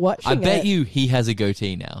still watching I bet it. you he has a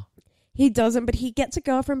goatee now. He doesn't, but he gets a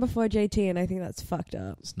girlfriend before JT, and I think that's fucked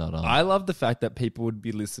up. It's not on. I love the fact that people would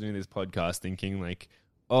be listening to this podcast thinking like,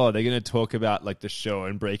 oh, they're going to talk about like the show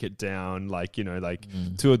and break it down. Like, you know, like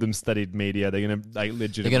two of them studied media. They're going to like They're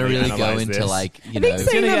legitimately going to really go analyze into this. like, you I know, think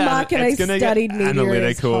saying gonna that get- Mark and I it's gonna get studied media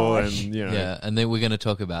analytical is and, harsh. you know. yeah, and then we're going to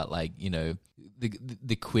talk about like, you know,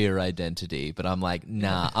 the queer identity. But I'm like,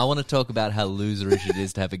 nah, I want to talk about how loserish it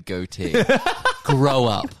is to have a goatee. Grow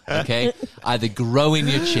up, okay? Either grow in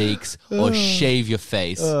your cheeks or shave your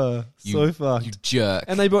face. So fucked. You jerk.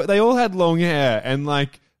 And they all had long hair and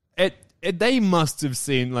like they must have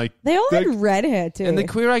seen like They all had red hair too. and the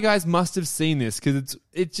Queer Eye guys must have seen this because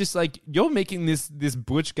it's just like you're making this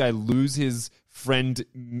butch guy lose his friend,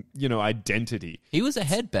 you know, identity. He was a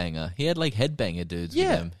headbanger. He had like headbanger dudes with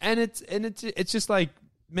him. and it's just like,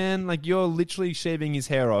 man, like you're literally shaving his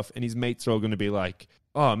hair off, and his mates are all going to be like,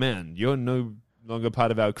 oh man, you're no longer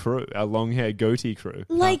part of our crew, our long hair goatee crew.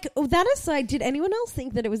 Like, that aside, did anyone else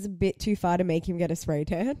think that it was a bit too far to make him get a spray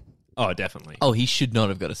tan? Oh, definitely. Oh, he should not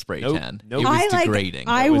have got a spray Nope. tan. Nope. It was I degrading.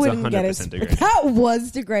 I was wouldn't get a 100% spray. degrading. That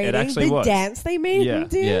was degrading. It actually the was. dance they made Yeah. him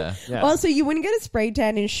do. Yeah. Yeah. Also, you wouldn't get a spray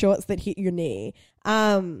tan in shorts that hit your knee.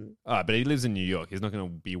 But he lives in New York. He's not going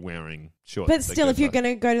to be wearing shorts. But that still, go if you're past-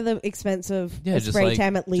 going to go to the expense of Yeah, a just spray like,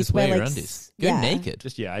 tan, at least just wear wear your like undies. Go naked.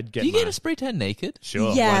 just I'd get. Do you get mine. a spray tan naked?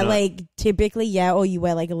 Sure. yeah, why not? like typically, yeah, or you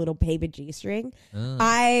wear like a little paper G-string.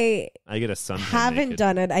 I I get a suntan haven't naked.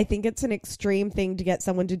 done it. I think it's an extreme thing to get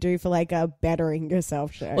someone to do for like a bettering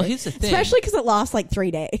yourself show. Well, here's the thing. Especially because it lasts like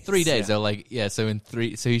 3 days. 3 days. They're like, yeah, so in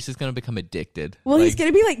 3, so he's just going to become addicted. Well, like, he's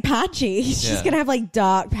going to be like patchy. He's Yeah. just going to have like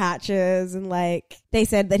dark patches, and like they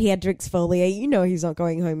said that he had to exfoliate. You know, he's not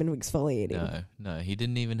going home and exfoliating. No, he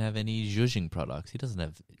didn't even have any zhuzhing products. He doesn't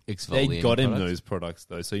have They exfoliating got him products. those products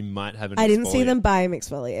though, so he might have an. I didn't see exfoliant. them buy him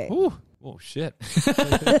exfoliate. Ooh. Oh shit!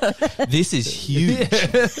 This is huge.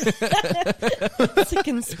 It's a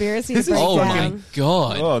conspiracy This is Oh breakdown. my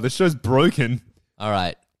god. Oh, the show's broken. All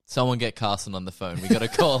right. Someone get Carson on the phone. We got to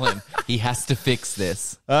call him. He has to fix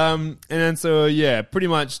this. And then so yeah, pretty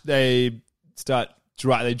much they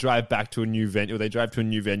drive back to a new venue. Or they drive to a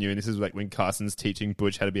new venue, and this is like when Carson's teaching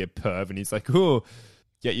Butch how to be a perv, and he's like, "Oh,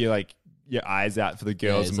 get your eyes out for the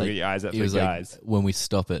girls, it's and we'll like- get your eyes out He for was the like, guys." when we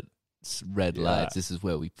stop at red Yeah. lights, this is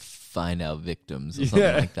where we find our victims or something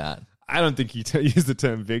Yeah. like that. I don't think he used the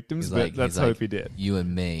term victims, He's but like- let's he's like, hope he did. You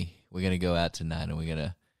and me, we're gonna go out tonight, and we're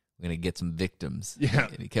gonna get some victims. Yeah.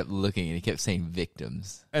 And he kept looking, and he kept saying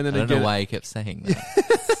victims. And then I don't again- know why he kept saying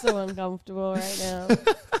that. So uncomfortable right now.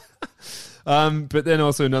 But then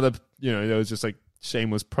also another, there was just like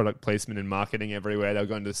shameless product placement and marketing everywhere. They were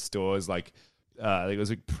going to stores like, I think it was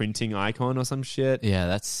like printing icon or some shit. Yeah,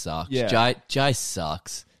 that sucks. Yeah. Jai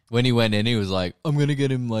sucks. When he went in, he was like, "I'm gonna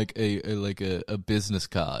get him like a business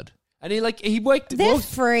card." And he walked. They're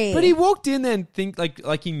free. But he walked in there and think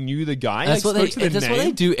like he knew the guy. That's like, what spoke to the that's what name.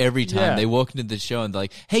 they do every time. Yeah. They walk into the show and they're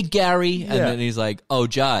like, "Hey Gary," and Yeah. then he's like, "Oh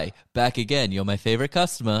Jai, back again. You're my favorite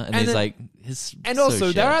customer." And, And he's then- like, And so also,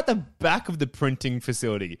 shit. they're at the back of the printing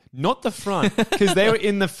facility, not the front, because they were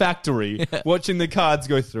in the factory watching the cards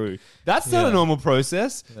go through. That's not a Yeah. normal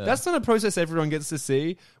process. That's not a process everyone gets to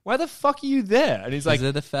see. Why the fuck are you there? And he's like,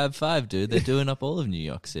 they're the Fab Five, dude. They're doing up all of New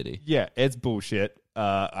York City. yeah, it's bullshit.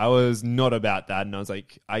 I was not about that, and I was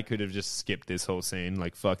like, I could have just skipped this whole scene.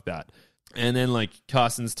 Like, fuck that. And then like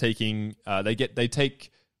Carson's taking, they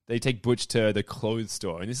take Butch to the clothes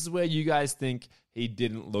store, and this is where you guys think he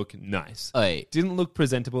didn't look nice. Hey, Didn't look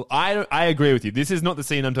presentable. I agree with you. This is not the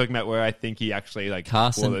scene I'm talking about where I think he actually like wore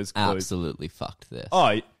Carson those clothes. absolutely fucked this.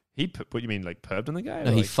 Oh, what you mean, like perved on the guy?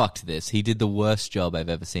 No, Or, he like- fucked this. He did the worst job I've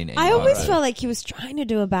ever seen. I anyone always do. felt like he was trying to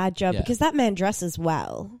do a bad job Yeah. because that man dresses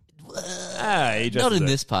well. he just Not is in a-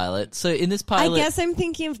 this pilot. So in this pilot, I guess I'm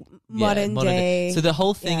thinking of yeah, modern day. So the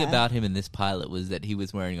whole thing Yeah. about him in this pilot was that he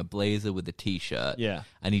was wearing a blazer with a t-shirt. Yeah.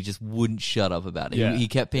 and he just wouldn't shut up about it. Yeah. He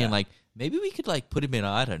kept being Yeah. like, maybe we could like put him in,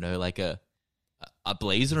 I don't know, like a a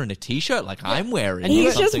blazer and a t-shirt like I'm wearing. And or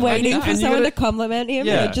He's just something like waiting that. for And you someone gotta- to compliment him,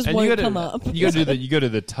 and it just and won't come up. You go to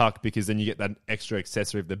the tuck because then you get that extra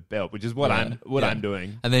accessory of the belt, which is what Yeah. I'm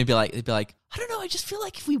doing. And then they'd be like, I don't know, I just feel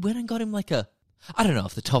like if we went and got him like I don't know,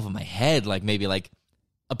 off the top of my head, like maybe like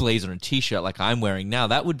a blazer and t-shirt like I'm wearing now,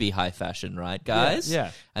 that would be high fashion, right, guys?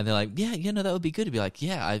 Yeah. And they're like, no, that would be good. To be like,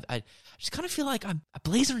 I just kind of feel like I'm a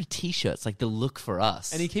blazer and a t-shirt. It's like the look for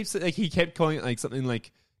us. And he kept calling it like something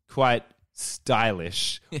like quite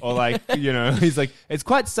stylish, or like he's like, it's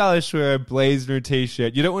quite stylish to wear a blazer and a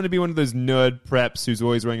t-shirt. You don't want to be one of those nerd preps who's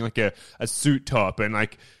always wearing like a suit top and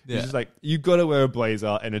like he's just like, you got to wear a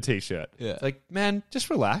blazer and a t-shirt. Yeah. It's like, man, just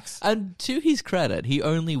relax. And to his credit, he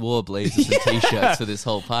only wore blazers and t-shirts for this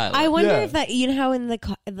whole pilot. I wonder Yeah. if that, how in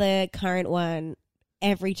the current one,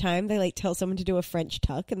 every time they like tell someone to do a French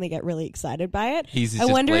tuck and they get really excited by it. His is I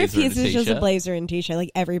just wonder if blazer and his a is just a t-shirt. blazer and t-shirt.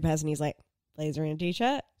 Like every person, he's like blazer and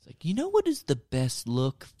t-shirt. It's like, you know what is the best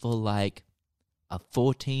look for like a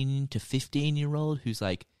 14 to 15-year-old who's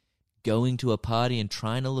like going to a party and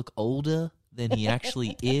trying to look older than he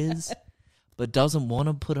actually is, but doesn't want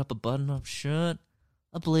to put up a button-up shirt?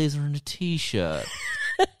 A blazer and a t-shirt.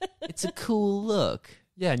 It's a cool look.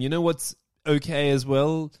 Yeah, and you know what's okay as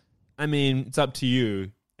well? I mean, it's up to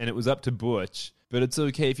you, and it was up to Butch, but it's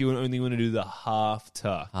okay if you only want to do the half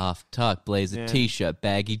tuck. Half tuck, blazer, Yeah. t-shirt,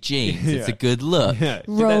 baggy jeans. It's Yeah. a good look. Yeah. Get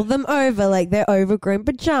Roll that- them over like they're overgrown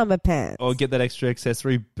pajama pants. or get that extra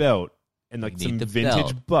accessory belt and like You need some the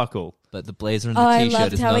vintage belt. buckle. But the blazer and Oh, the I t-shirt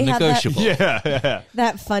loved is how he had that- non-negotiable. Yeah.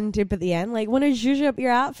 That fun tip at the end, like, want to zhuzh up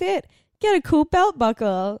your outfit? Get a cool belt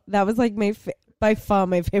buckle. That was like by far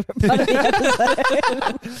my favorite part of the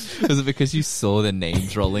episode. Was it because you saw the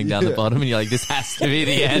names rolling down the bottom and you're like, this has to be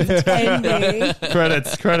the end? Ending.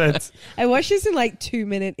 Credits. I watched this in like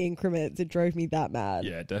 2-minute increments. It drove me that mad.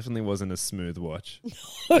 Yeah, it definitely wasn't a smooth watch.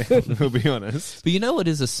 We'll be honest. But you know what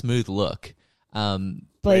is a smooth look?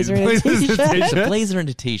 Blazer and a Blazers and t-shirt. It's a T-shirt? blazer and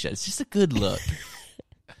a t-shirt. It's just a good look.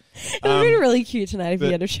 It would have been really cute tonight if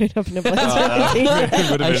he had have showed up in a blazer and a that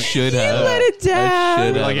t-shirt. would have I been should You have. let it down.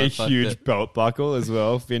 should have. like a fucked huge it. belt buckle as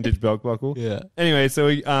well, vintage belt buckle. Yeah. Anyway, so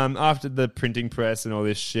we, after the printing press and all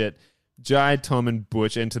this shit, Jai, Tom, and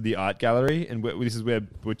Butch enter the art gallery, and this is where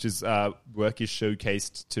Butch's work is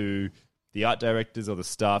showcased to the art directors or the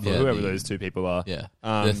staff or Yeah, whoever the- those two people are. Yeah.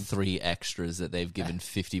 Um, the 3 extras that they've given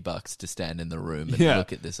 $50 to stand in the room and Yeah,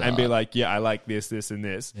 look at this and art. be like, yeah, I like this, and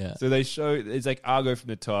this. Yeah. So they show, it's like, I'll go from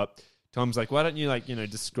the top. Tom's like, why don't you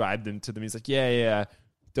describe them to them? He's like, yeah.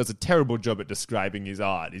 Does a terrible job at describing his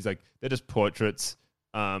art. He's like, they're just portraits.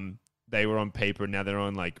 They were on paper and now they're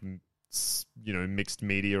on like, mixed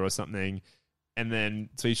media or something. And then,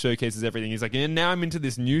 so he showcases everything. He's like, and now I'm into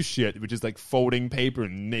this new shit, which is like folding paper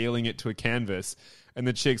and nailing it to a canvas. And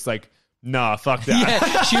the chick's like, nah, fuck that.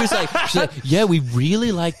 yeah, she's like, yeah, we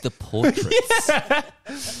really like the portraits.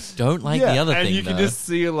 Don't like the other and thing, you can though. just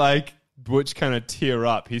see like Butch kind of tear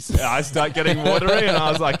up. I start getting watery, and I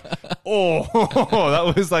was like, oh,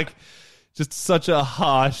 that was like just such a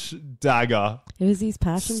harsh dagger. It was his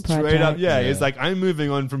passion Straight project. up, yeah. He's like, I'm moving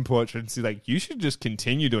on from portraits. He's like, you should just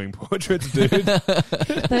continue doing portraits, dude.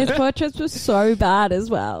 Those portraits were so bad as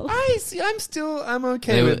well. I'm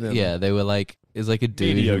okay They with were, them. yeah, they were like, it's like a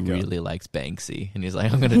dude Mediocre. who really likes Banksy, and he's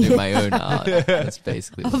like, I'm going to do my own art. That's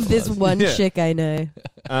basically what Of it this was. one Yeah. chick I know.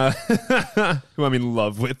 Who I'm in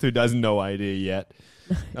love with, who has no idea yet.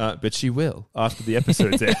 But she will after the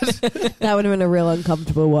episode's end. That would have been a real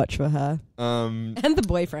uncomfortable watch for her. Um, And the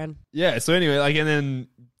boyfriend. Yeah, so anyway, like, and then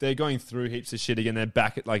they're going through heaps of shit again. They're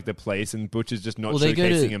back at like the place, and Butch is just not Well, they go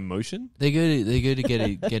showcasing to- emotion. They go to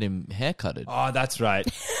get him haircutted. Oh, that's right.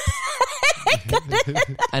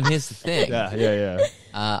 And here's the thing. Yeah.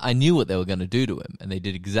 I knew what they were going to do to him, and they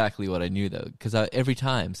did exactly what I knew, though. Because every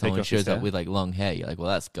time someone off his shows up hair? with like long hair, you're like, well,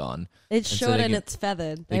 that's gone. It's And so short they and give- it's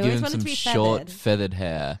feathered. They They give always him want it some to be short, feathered. feathered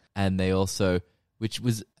hair, and they also, which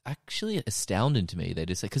was actually astounding to me, they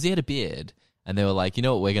just said, because he had a beard, and they were like, you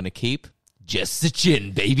know what we're going to keep? Just the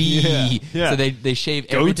chin, baby. Yeah. So they shave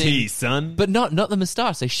Goatee, everything. son. But not the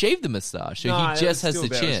moustache. They shaved the moustache. So No, he it just was has the still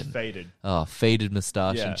there. It was chin. faded. Oh, faded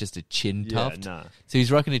moustache Yeah. and just a chin Yeah, tuft. nah. So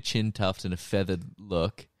he's rocking a chin tuft and a feathered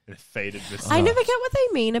look. And it faded. With I never get what they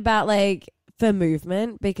mean about like for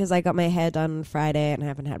movement, because I got my hair done on Friday and I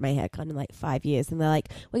haven't had my hair cut in like 5 years, and they're like,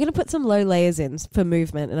 we're gonna put some low layers in for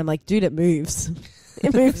movement, and I'm like, dude, it moves.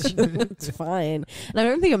 It moves. It's fine. And I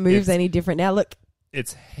don't think it moves any different now. Look,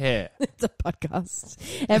 It's hair. it's a podcast.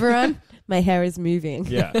 Everyone, my hair is moving.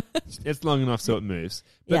 Yeah. It's long enough so it moves.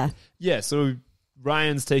 But Yeah. so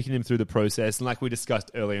Ryan's taking him through the process, and like we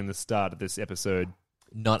discussed earlier in the start of this episode,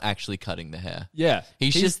 not actually cutting the hair. Yeah.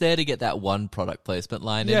 He's just there to get that one product placement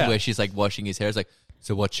line in Yeah. where she's like washing his hair. It's like,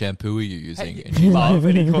 so what shampoo are you using? And she's Love,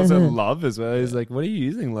 and he calls her Love as well. He's like, what are you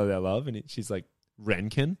using, Love? And she's like,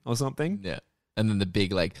 Renkin or something. yeah. And then the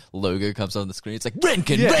big like logo comes on the screen. It's like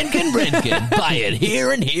Renkin, Yeah. Renkin. Buy it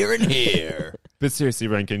here and here and here. But seriously,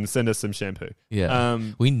 Renkin, send us some shampoo. Yeah.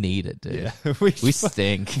 We need it, dude. Yeah. We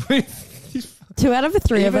stink. 2 out of the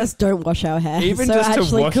 3 of Even- us don't wash our hair. even So just to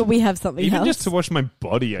actually, wash- could we have something Even else? just to wash my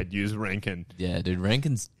body, I'd use Renkin. Yeah, dude,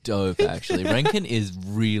 Rankin's dope, actually. Rankin is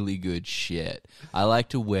really good shit. I like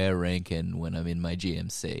to wear Rankin when I'm in my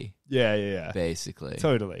GMC, Yeah. basically.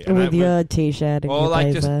 Totally. With your t-shirt and or your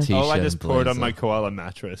like blazer. just, or I T-shirt just and pour it on blazer. my koala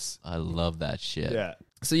mattress. I love that shit. Yeah.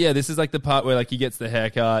 So yeah, this is like the part where like he gets the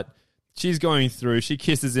haircut. She's going through. She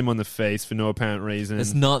kisses him on the face for no apparent reason.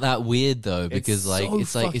 It's not that weird, though, because like so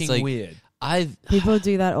it's like fucking weird. I People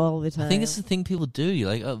do that all the time. think it's the thing people do. You're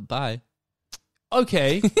like, oh, bye.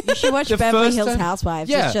 Okay. You should watch The Beverly first Hills time- Housewives.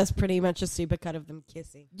 Yeah. It's just pretty much a supercut of them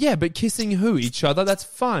kissing. Yeah, but kissing who? Each other? That's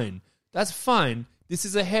fine. That's fine. This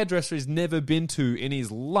is a hairdresser he's never been to in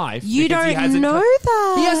his life. You because he don't hasn't know cut-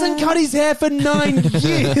 that. He hasn't cut his hair for 9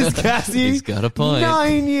 years, Cassie. He's got a point.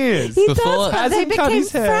 9 years. He Before- does, but they Hasn't cut became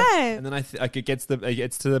his hair. friends. And then like it gets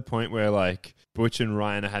to the point where like Butch and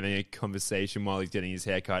Ryan are having a conversation while he's getting his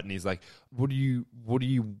haircut, and he's like, what do you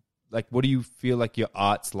feel like your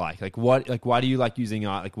art's like? Like why do you like using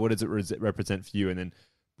art? Like what does it represent for you?" And then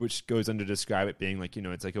Butch goes on to describe it being like,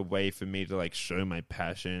 it's like a way for me to like show my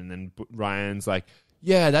passion. And Ryan's like,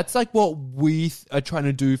 yeah, that's like what we are trying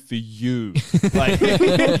to do for you. Like,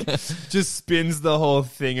 just spins the whole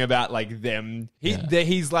thing about like them.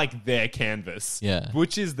 He's like their canvas. Yeah.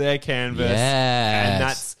 Butch is their canvas. Yes. And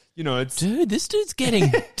that's, it's. Dude, this dude's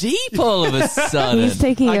getting deep all of a sudden. He's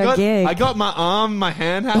taking your gig. I got my arm, my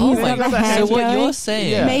hand. He's I got got the the hand So what going. you're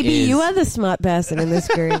saying Yeah. Maybe is, you are the smart person in this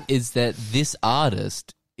group. is that this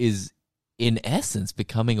artist is in essence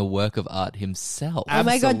becoming a work of art himself. Oh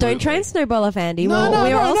my god, don't try and snowball off Andy. No,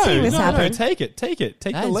 We're all seeing this happen. Take the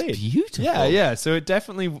That is lead. beautiful. Yeah. So it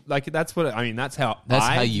definitely that's what that's how That's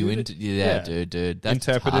I how you viewed it. yeah, dude. That's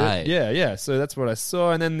Interpret tight. it. Yeah. So that's what I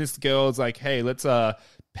saw, and then this girl's like, "Hey, let's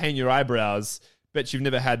paint your eyebrows." Bet you've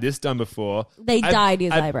never had this done before. They dyed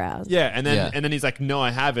his eyebrows. Yeah, and then he's like, "No, I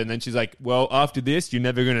haven't." And then she's like, "Well, after this, you're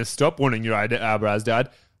never gonna stop wanting your eyebrows dyed."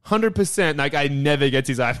 100%. Like, I never gets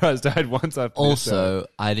his eyebrows dyed once after this show. Also,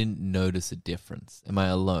 I didn't notice a difference. Am I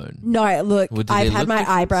alone? No, look, Well, do I've they had look my different?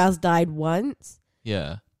 eyebrows dyed once.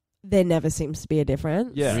 Yeah. There never seems to be a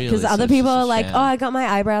difference. Yeah. Really? Because So other it's people just a are like, sham. oh, I got my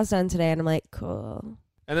eyebrows done today. And I'm like, cool.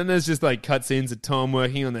 And then there's just like cutscenes of Tom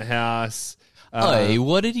working on the house. Hey,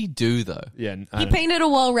 what did he do though? Yeah, He painted a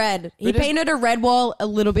wall red. He But it's- painted a red wall a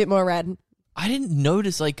little bit more red. I didn't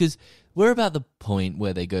notice, like, because we're about the point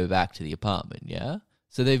where they go back to the apartment, yeah?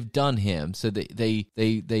 So they've done him. So they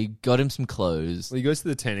got him some clothes. Well, he goes to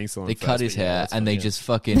the tanning salon. They first, cut his but yeah, hair that's and fine, they yeah. just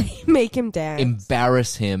fucking Make him dance.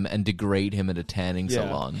 embarrass him and degrade him at a tanning Yeah.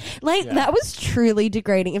 salon. Like, Yeah. that was truly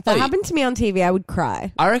degrading. If that Hey. happened to me on TV, I would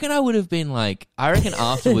cry. I reckon I would have been like,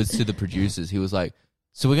 afterwards to the producers, he was like,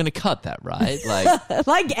 so we're going to cut that, right? Like,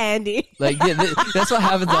 Like Andy. that's what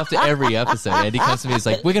happens after every episode. Andy comes to me, he's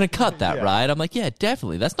like, we're going to cut that, Yeah. right? I'm like, yeah,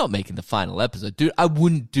 definitely. That's not making the final episode. Dude, I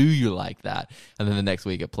wouldn't do you like that. And then the next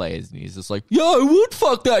week it plays and he's just like, yo, I would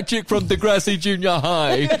fuck that chick from Degrassi Junior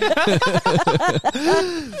High.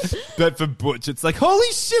 But for Butch, it's like,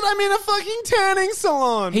 holy shit, I'm in a fucking tanning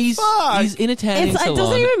salon. He's Fuck. in a tanning It salon.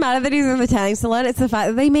 doesn't even matter that he's in the tanning salon. It's the fact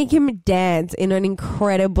that they make him dance in an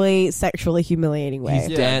incredibly sexually humiliating way. He's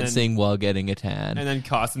Yeah, dancing while getting a tan. And then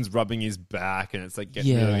Carson's rubbing his back, and it's like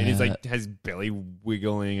getting Yeah. really, and he's like has belly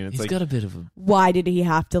wiggling, and it's He's like got a bit of a... Why did he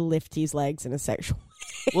have to lift his legs in a sexual way?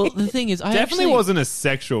 Well, the thing is, I definitely actually... wasn't a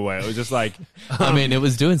sexual way. It was just like, I mean, it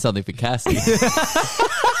was doing something for Cassie.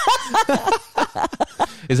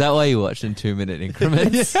 Is that why you watched in 2-minute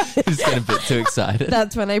increments? Just get a bit too excited.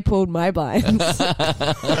 That's when I pulled my blinds.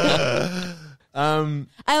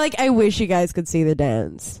 I wish you guys could see the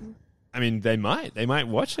dance. I mean, they might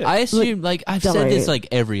watch it. I assume, like, I've don't said this worry. like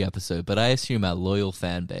every episode, but I assume our loyal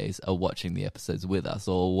fan base are watching the episodes with us,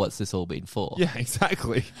 or what's this all been for? yeah,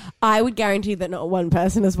 exactly. I would guarantee that not one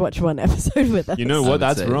person has watched one episode with us. You know I what? would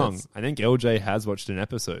That's say wrong. that's- I think LJ has watched an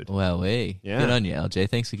episode. Well, Yeah. good on you, LJ.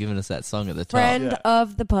 Thanks for giving us that song at the top. Friend Yeah.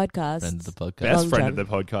 of the podcast. Friend of the podcast. Best Long friend John. of the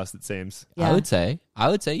podcast, it seems. Yeah. I would say,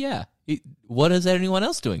 yeah. What is anyone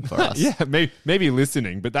else doing for us? Yeah, maybe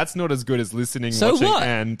listening, but that's not as good as listening, So watching, what?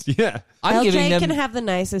 and yeah. I'm giving LJ them. can have the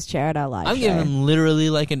nicest chair at our live I'm show. giving them literally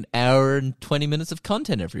like an hour and 20 minutes of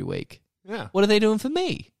content every week. Yeah. What are they doing for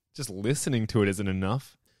me? Just listening to it isn't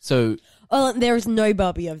enough. So Oh, there is no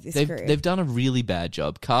Bobby of this crew. they've done a really bad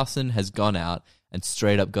job. Carson has gone out and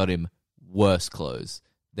straight up got him worse clothes.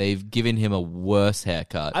 They've given him a worse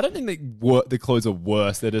haircut. I don't think the clothes are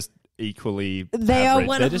worse. They're just equally They average.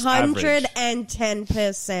 are They're just average.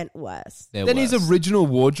 110% worse. They're Then worse. his original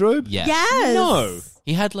wardrobe? Yes. Yes. No.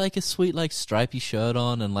 He had like a sweet like stripy shirt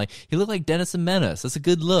on and like he looked like Dennis the Menace. That's a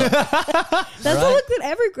good look. That's the look that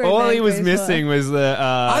every grown All man he was goes missing was the...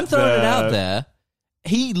 I'm throwing it out there.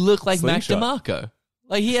 He looked like Slingshot. Mac DeMarco.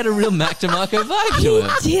 Like he had a real Mac DeMarco vibe He to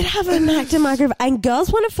him. did have a Mac DeMarco, and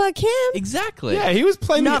girls want to fuck him. Exactly. Yeah, he was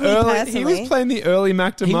playing Not the me early... He personally. was playing the early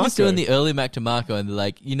Mac DeMarco. He was doing the early Mac DeMarco and they're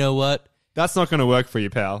like, you know what? That's not going to work for you,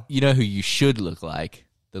 pal. You know who you should look like?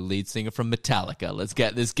 The lead singer from Metallica. Let's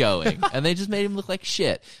get this going. And they just made him look like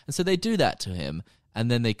shit. And so they do that to him. And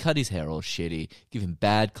then they cut his hair all shitty, give him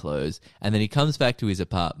bad clothes. And then he comes back to his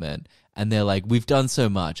apartment and they're like, we've done so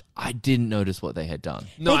much. I didn't notice what they had done.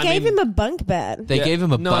 No, They gave him a bunk bed. They gave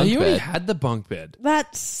him a no, bunk he already bed. had the bunk bed.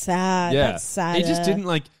 That's sad. Yeah. That's sad. They just didn't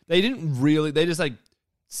like... They didn't really... They just like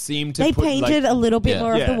seemed to They put, painted like, a little bit Yeah.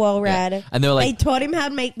 more of the Yeah. wall Yeah. red. And they were They like, taught him how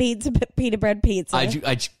to make pita bread pizza.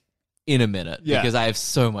 in a minute, Yeah. because I have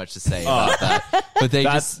so much to say about that. But they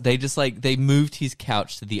That's- they moved his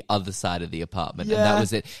couch to the other side of the apartment, and Yeah. that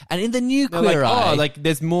was it. And in the new They're Queer Eye,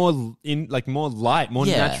 there's more more light, more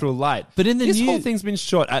Yeah. natural light. But in the this new- whole thing's been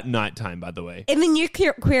shot at nighttime, by the way. In the new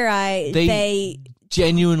Queer Eye, they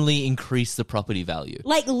genuinely increase the property value,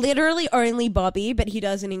 like literally only Bobby, but he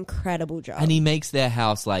does an incredible job. and he makes their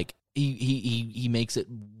house like he makes it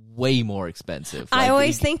way more expensive. I Like,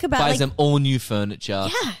 always he think about, buys like- them all new furniture,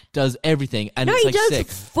 Yeah. does everything, and no, it's he like does sick.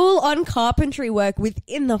 full on carpentry work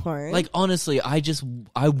within the home. Like honestly, I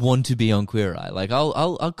want to be on Queer Eye. Like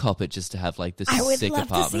I'll cop it just to have like this I would sick love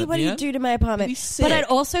to apartment. see what yeah? he'd do to my apartment. It'd be sick. But I'd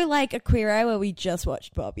also like a Queer Eye where we just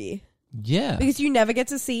watched Bobby. Yeah. Because you never get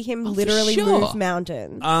to see him for literally sure. move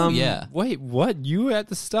mountains. Yeah. Wait, what? You were at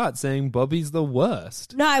the start saying Bobby's the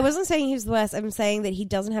worst. No, I wasn't saying he's the worst. I'm saying that he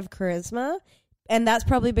doesn't have charisma. And that's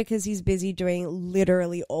probably because he's busy doing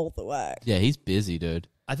literally all the work. Yeah, he's busy, dude.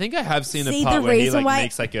 I think I have seen See, a part the where he reason like why-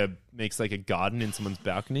 makes like a garden in someone's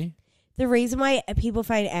balcony. The reason why people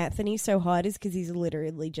find Anthony so hot is because he's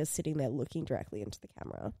literally just sitting there looking directly into the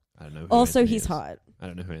camera. I don't know. Who Also, Anthony he's is. hot. I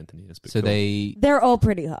don't know who Anthony is. But So cool. They're all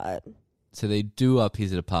pretty hot. they do up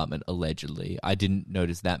his apartment allegedly. I didn't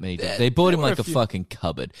notice that many. They bought him were like a a few- fucking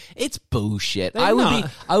cupboard. It's bullshit. They're I would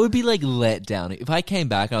not. be like let down if I came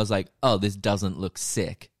back and I was like, oh, this doesn't look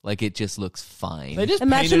sick. Like it just looks fine. They just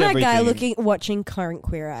Imagine painted that guy everything. watching current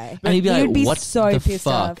Queer Eye. and he'd be like, You'd be what so the pissed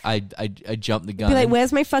fuck? off. I jumped the gun. Be like,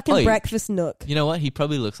 where's my fucking Oi. breakfast nook? You know what? He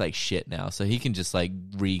probably looks like shit now, so he can just like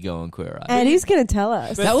re-go on Queer Eye. And who's going to tell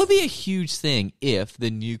us? That would be a huge thing if the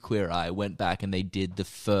new Queer Eye went back and they did the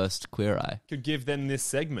first Queer Eye. Could give them this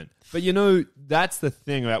segment. But you know, that's the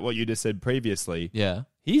thing about what you just said previously. Yeah.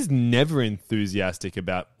 He's never enthusiastic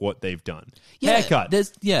about what they've done. Haircut.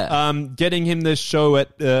 Getting him the show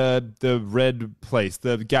at the Red Place,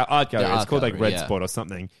 the art gallery. art It's called like gallery, Red yeah. Spot or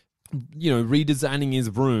something. You know, redesigning his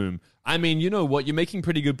room. I mean, you know what? You're making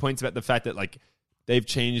pretty good points about the fact that like they've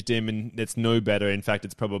changed him and it's no better. In fact,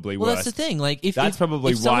 it's probably Well, worse. that's the thing. Like, if That's if,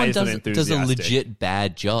 probably if why someone he's not does a enthusiastic. legit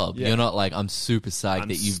bad job, Yeah. you're not like, I'm super psyched I'm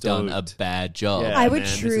that you've done a stoked. bad job. Yeah. I would man,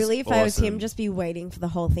 this is truly, if I was him, awesome. just be waiting for the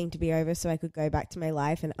whole thing to be over so I could go back to my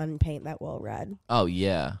life and unpaint that wall red. Oh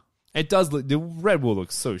yeah, It does look. The red wall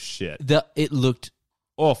looks so shit. it looked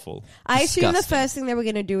Awful. I assume the Disgusting. first thing they were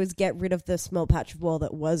going to do was get rid of the small patch of wall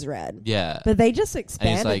that was red. yeah. But they just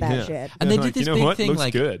expanded like, that yeah. shit. And they Like, did this you know big what? thing Looks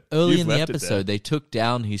like good. early You've in the left it episode. there. They took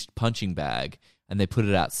down his punching bag and they put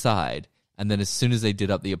it outside. And then as soon as they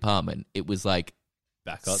did up the apartment, it was like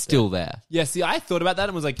Back up. still there. Yeah, see, I thought about that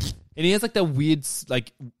and was like, and he has like that weird,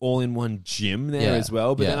 like, all-in-one gym there Yeah, as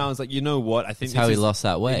well. But then yeah. I was like, you know what? I think It's this how he is- lost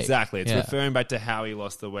that weight. Exactly. It's Yeah. referring back to how he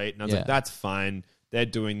lost the weight. And I was Yeah. like, that's fine. They're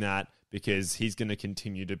doing that because he's going to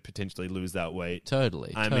continue to potentially lose that weight.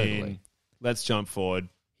 Totally. I totally. mean, let's jump forward.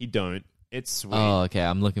 He don't. It's sweet. Oh, okay.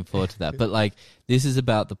 I'm looking forward to that. But like, this is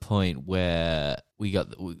about the point where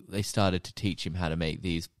they started to teach him how to make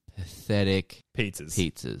these pathetic Pizzas.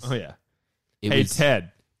 pizzas. Oh, yeah. It Hey, was,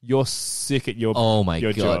 Ted, you're sick at your oh my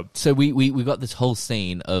your god! job. So we got this whole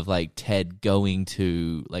scene of like Ted going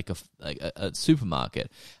to like a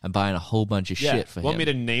supermarket and buying a whole bunch of Yeah. shit for Want him. me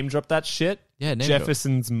to name drop that shit? Yeah, name drop.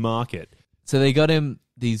 Jefferson's Market. So they got him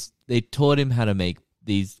these. They taught him how to make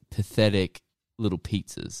these pathetic little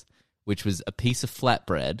pizzas, which was a piece of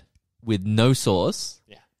flatbread with no sauce,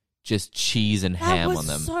 Yeah. just cheese and That ham was on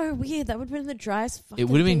them. so weird. That would have been the driest fucking It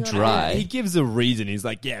would have been thing on dry. earth. He gives a reason. He's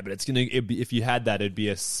like, yeah, but it'd be, if you had that, it'd be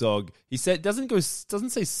a sog. He said doesn't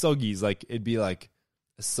say soggy. He's like, it'd be like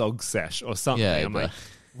a sog sesh or something. Yeah, I'm but- like,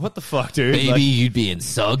 what the fuck, dude? Maybe Like, you'd be in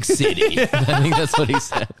Sog City. I think that's what he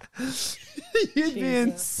said. you'd be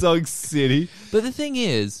in Sog City. But the thing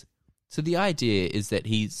is, so the idea is that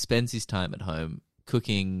he spends his time at home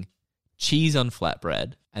cooking cheese on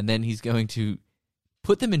flatbread, and then he's going to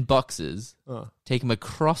put them in boxes, take them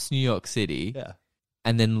across New York City, Yeah.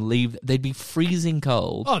 and then leave. They'd be freezing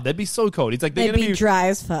cold. Oh, they'd be so cold. He's like, they're They'd going to be dry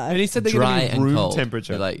as fuck. And he said they're Dry going to be and room cold.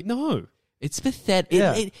 temperature. They're like- no. It's pathetic.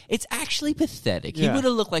 Yeah. It's actually pathetic. He Yeah. would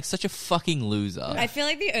have looked like such a fucking loser. I feel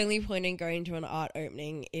like the only point in going to an art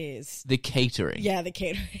opening is The catering. the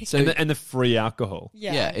catering. So And the free alcohol.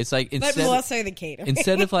 yeah, it's like but instead more so the catering.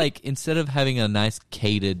 instead of having a nice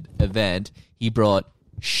catered event, he brought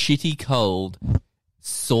shitty cold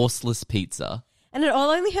sauceless pizza. And it all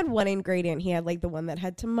only had one ingredient. He had like the one that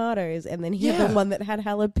had tomatoes, and then he had Yeah. the one that had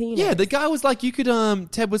jalapeno. Yeah, the guy was like, you could,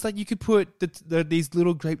 Ted was like, you could put these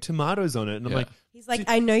little grape tomatoes on it. And I'm Yeah. like, He's like,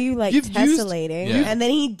 I know you like You've used- tessellating, Yeah. and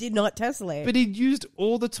then he did not tessellate. but he used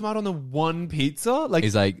all the tomato on the one pizza? Like,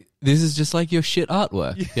 He's like, this is just like your shit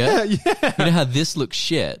artwork. Yeah? yeah. You know how this looks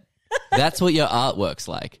shit? That's what your artwork's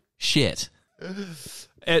like. Shit.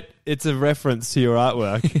 It's a reference to your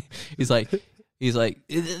artwork. He's like,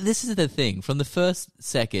 this is the thing. From the first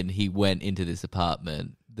second he went into this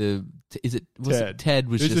apartment, Ted was He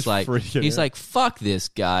was just just like, freaking he's out. like, fuck this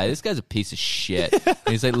guy. This guy's a piece of shit. And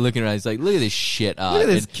he's like looking around. He's like, look at this shit art. at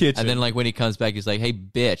this and, kitchen. And then like when he comes back, he's like, hey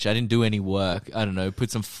bitch, I didn't do any work. I don't know.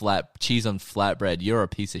 Put some cheese on flatbread. You're a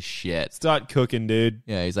piece of shit. Start cooking, dude.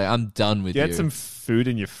 Yeah. He's like, I'm done with Get you. some food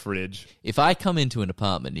in your fridge. If I come into an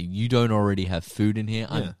apartment and you don't already have food in here,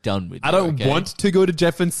 I'm done with you. I don't okay? want to go to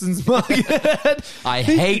Jefferson's Market. I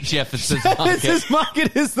hate Jefferson's Market. Jefferson's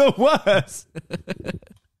Market is the worst.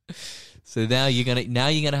 So now you're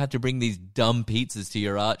gonna have to bring these dumb pizzas to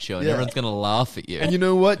your art show, and Yeah. everyone's gonna laugh at you. And you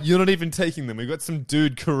know what? You're not even taking them. We've got some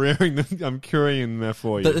dude couriering them. I'm couriering them there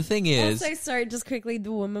for you. But the thing is, Also, sorry, just quickly,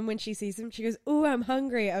 the woman, when she sees him, she goes, "Ooh, I'm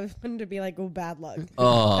hungry." I wanted to be like, "Oh, bad luck."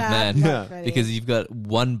 oh Bad man, luck, Freddie. because you've got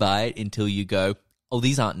one bite until you go, oh,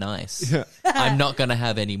 these aren't nice. Yeah. I'm not gonna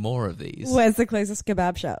have any more of these. Where's the closest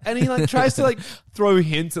kebab shop? And he like tries to like throw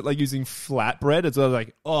hints at like using flatbread as well.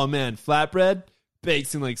 Like, oh man, flatbread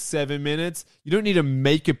bakes in like 7 minutes. You don't need to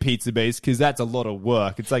make a pizza base because that's a lot of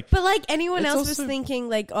work. It's like, But like anyone It's else was also- thinking,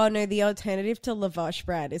 like, oh no, the alternative to lavash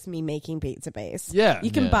bread is me making pizza base. Yeah.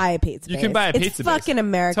 you can Yeah. buy a pizza. You base. can buy a It's pizza base. fucking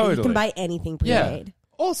America. You Totally. can buy anything yeah. pre-made.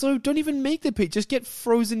 Also, don't even make the pizza. Just get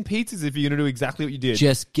frozen pizzas if you're going to do exactly what you did.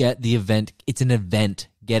 Just get the event. It's an event.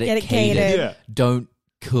 Get it Get it catered. catered. Yeah. Don't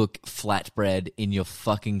cook flatbread in your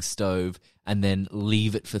fucking stove and then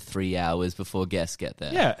leave it for 3 hours before guests get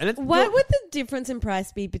there. Yeah. And it's What would the difference in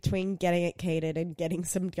price be between getting it catered and getting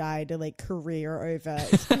some guy to like career over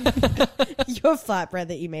your flatbread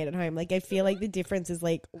that you made at home? Like, I feel like the difference is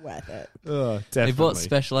like worth it. Definitely. They bought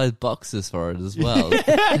specialized boxes for it as well. It's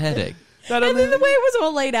pathetic. That And then the way it was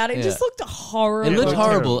all laid out, it Yeah. just looked horrible. It looked looked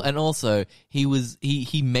horrible, terrible. and also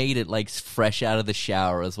he made it like fresh out of the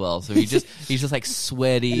shower as well. So he's just like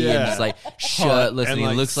sweaty Yeah. and just like shirtless, and, and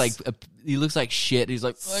like, he looks like shit. He's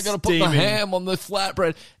like, I gotta put the steaming. ham on the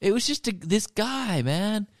flatbread. It was just this guy,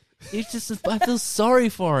 man. It's just I feel sorry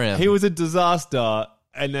for him. He was a disaster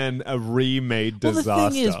and then a remade well, disaster. the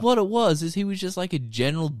thing is, what it was is he was just like a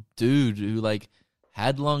general dude who like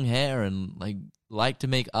had long hair and like liked to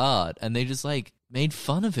make art, and they just like made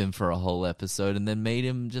fun of him for a whole episode and then made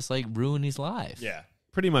him just like ruin his life. Yeah.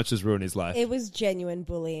 Pretty much just ruined his life. It was genuine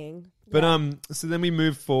bullying. But so then we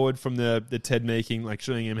move forward from the Ted making, like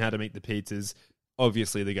showing him how to make the pizzas.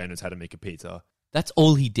 Obviously, the guy knows how to make a pizza. That's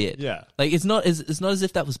all he did. Yeah. Like it's not as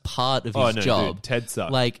if that was part of his job. Dude, Ted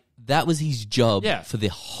sucked. Like that was his job Yeah. for the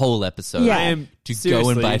whole episode. Yeah. I am To go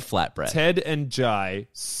seriously, and buy flatbread. Ted and Jai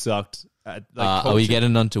sucked at like are we culture.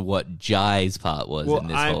 getting onto what Jai's part was in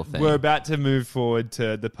this whole thing? We're about to move forward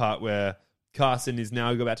to the part where Carson is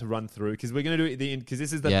now about to run through because we're going to do it at the end because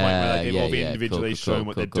this is the point where like, they've all been individually shown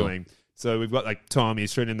what they're doing. So we've got like Tom,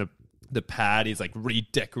 he's shown in the pad, he's like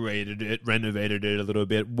redecorated it, renovated it a little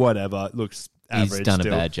bit, whatever. It looks average. He's done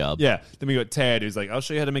still. a bad job. Yeah. Then we got Ted, who's like, I'll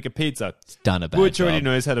show you how to make a pizza. Done a bad Butch job. already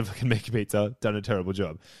knows how to fucking make a pizza. Done a terrible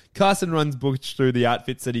job. Carson runs Butch through the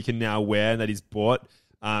outfits that he can now wear and that he's bought.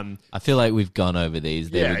 I feel like we've gone over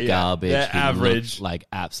these. They Yeah, were yeah. garbage. They're He average. looked like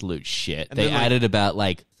absolute shit. And They then, like- added about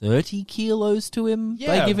like 30 kilos to him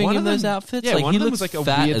by giving one him of them- those outfits. Yeah, like one he of them looks was like a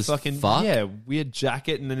fat weird as fucking fuck. weird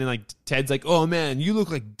jacket, and then like Ted's like, "Oh man, you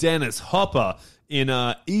look like Dennis Hopper in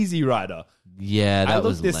Easy Rider." Yeah, that I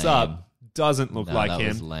was looked this lame. up. doesn't look No, like that him.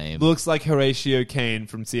 was lame. Looks like Horatio Kane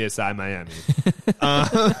from CSI Miami.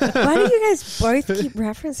 Why do you guys both keep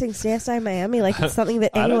referencing CSI Miami like it's something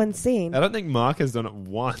that I don't- anyone's seen? I don't think Mark has done it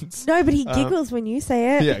once. No, but he giggles when you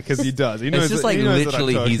say it. Yeah, because he does. He knows It's just that- like he knows what I'm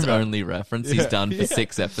literally talking his about. only reference Yeah, he's done for yeah.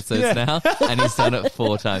 6 episodes Yeah. now, and he's done it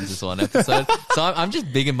 4 times this one episode. So I'm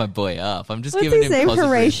just bigging my boy up. I'm just What's giving his him name? positive.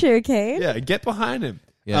 Horatio Kane? Yeah, get behind him.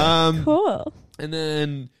 Yeah. Cool. And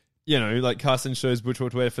then, you know, like Carson shows Butch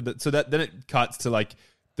Walker for that. So that then it cuts to like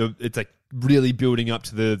it's like really building up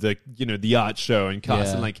to the you know, the art show, and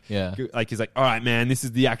Carson Yeah. like he's like, all right, man, this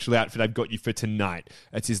is the actual outfit I've got you for tonight.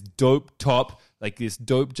 It's this dope top, like this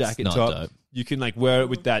dope jacket not top. dope. You can like wear it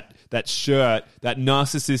with that shirt, that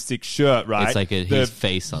narcissistic shirt, right? It's like his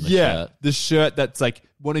face on a yeah, shirt. the shirt that's like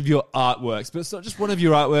one of your artworks, but it's not just one of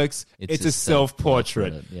your artworks. It's a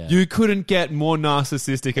self-portrait. Yeah. You couldn't get more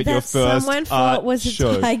narcissistic at your That first someone art thought was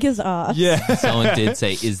show. a tiger's ass. Yeah, Someone did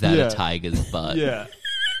say, "Is that Yeah. a tiger's butt?" yeah.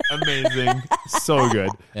 Amazing. So good.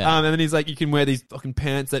 Yeah. And then he's like, you can wear these fucking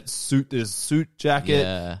pants that suit this suit jacket,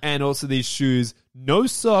 Yeah. and also these shoes. No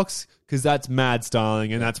socks, because that's mad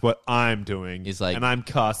styling, and that's what I'm doing. He's like, and I'm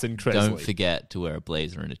Carson Kresley. Don't forget to wear a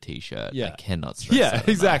blazer and a t-shirt. Yeah. I cannot stress Yeah, that enough.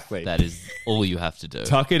 exactly. That is all you have to do.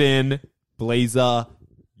 Tuck it in, blazer,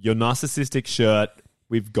 your narcissistic shirt.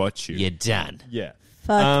 We've got you. You're done. Yeah.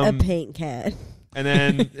 Fuck a paint can.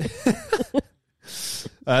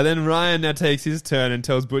 And then Ryan now takes his turn and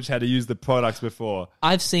tells Butch how to use the products before.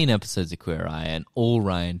 I've seen episodes of Queer Eye, and all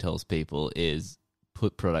Ryan tells people is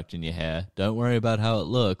put product in your hair. Don't worry about how it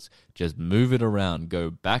looks. Just move it around. Go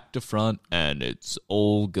back to front, and it's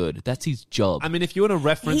all good. That's his job. I mean, if you want to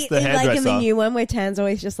reference the Like hairdresser, in the new one where Tan's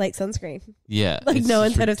always just like sunscreen. Yeah. Like it's no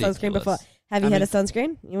one's just heard of sunscreen before. ridiculous. Have you I had mean- a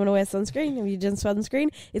sunscreen? You want to wear sunscreen? Have you done sunscreen?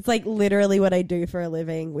 It's like literally what I do for a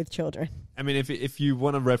living with children. I mean, if you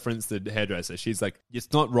want to reference the hairdresser, she's like,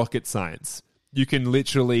 it's not rocket science. You can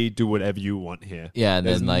literally do whatever you want here. Yeah, and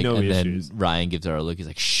There's then like, no and issues. then Ryan gives her a look. He's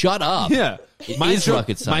like, "Shut up! Yeah, It my is job-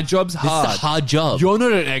 rocket science. My job's hard. This is a hard job. You're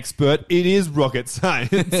not an expert. It is rocket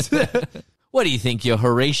science. What do you think? You're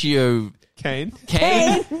Horatio Kane.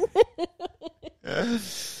 Kane?"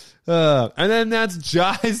 And then that's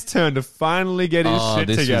Jai's turn to finally get his shit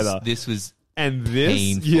this together. this was And this,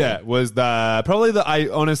 painful. yeah, was I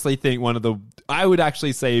honestly think I would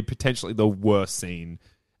actually say potentially the worst scene,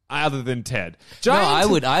 other than Ted. no. Jai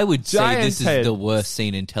and I would Jai say and this is Ted. the worst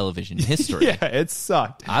scene in television history. Yeah, it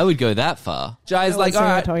sucked. I would go that far. Jai's like, That's all what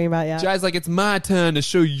we're right. talking about, yeah. Jai's like, it's my turn to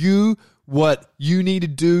show you what you need to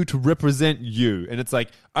do to represent you. And it's like,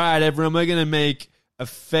 all right, everyone, we're going to make a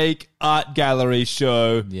fake art gallery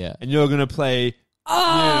show. Yeah. And you're going to play.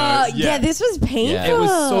 Oh, you know, yeah, this was painful. Yeah. It was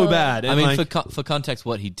so bad. I And mean, like, for context,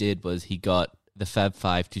 what he did was he got the Fab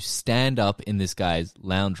Five to stand up in this guy's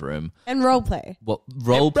lounge room. And role play. What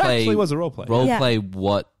role play? actually was a role play. Role Yeah. play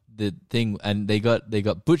what the thing, and they got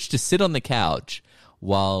Butch to sit on the couch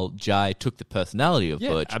while Jai took the personality of Yeah,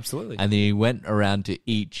 Butch. absolutely. And then he went around to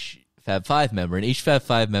each Fab Five member, and each Fab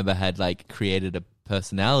Five member had like created a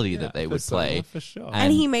personality that they would persona, play for sure.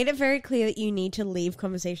 And he made it very clear that you need to leave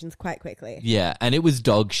conversations quite quickly. Yeah, and it was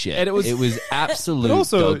dog shit. And it was- absolute But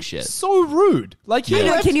also, dog shit. so rude. Like, he I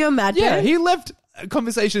know, left, can you imagine? Yeah, he left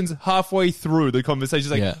conversations halfway through the conversation.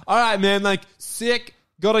 Like, Yeah. all right, man, like, sick,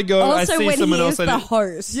 gotta go. I Also, see when someone he else. is I the need-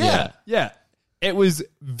 host. Yeah. It was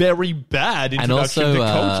very bad And introduction also, to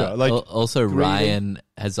culture. Like, also really- Ryan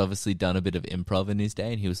has obviously done a bit of improv in his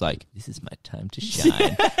day, and he was like, "This is my time to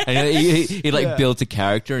shine." And he like Yeah. built a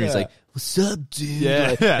character, and he's Yeah. like, "What's up, dude?" Yeah.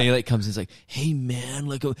 Like, and he like comes, and he's like, "Hey, man,"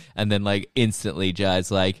 like, and then like instantly, Jai's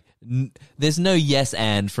like, "There's no yes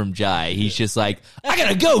and from Jai." He's just like, "I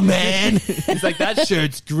gotta go, man." he's like, that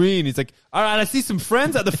shirt's green. He's like, all right, I see some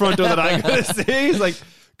friends at the front door that I gotta see. He's like,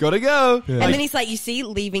 gotta go. And then he's like, you see,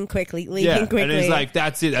 leaving quickly, leaving quickly. And he's like,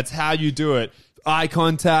 that's it. That's how you do it. Eye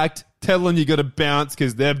contact. Tell them you got to bounce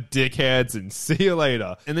because they're dickheads, and see you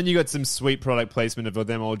later. And then you got some sweet product placement of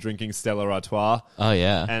them all drinking Stella Artois, Oh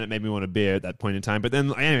yeah. and it made me want a beer at that point in time. But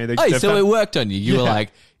then anyway, Oh, so it worked on you. You were Yeah.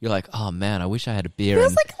 you're like, "Oh man, I wish I had a beer." Feels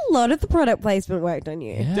and- like a lot of the product placement worked on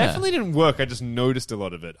you. Yeah. definitely didn't work. I just noticed a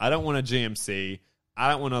lot of it. I don't want a GMC. I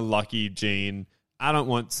don't want a Lucky Gene. I don't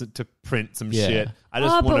want to print some Yeah. shit. I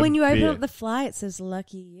just Oh, want but a when you open beer. up the fly, it says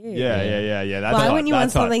 "Lucky You." Yeah. That's Why hot. wouldn't you want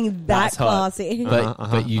That's hot. something that That's hot. classy?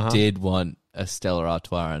 But you did want a Stella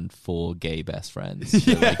Artois and 4 gay best friends. To,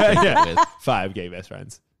 like, drink Yeah. it with. 5 gay best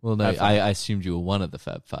friends. Well, no, Have fun. I assumed you were one of the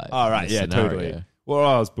Fab Five. All in right, this yeah, scenario. totally. Well,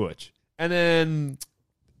 I was Butch. And then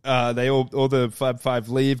they all the Fab Five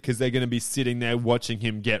leave because they're going to be sitting there watching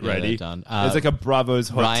him get ready. They're done. There's like a Bravo's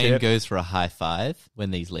hot Ryan tip. goes for a high five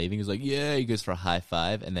when he's leaving. He's like, yeah, he goes for a high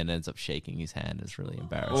five and then ends up shaking his hand. It's really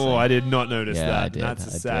embarrassing. Oh, I did not notice yeah, that. I did. That's a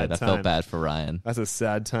I sad did. time. I felt bad for Ryan. That's a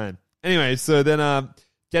sad time. Anyway, so then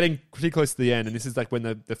getting pretty close to the end, and this is like when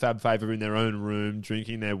the Fab Five are in their own room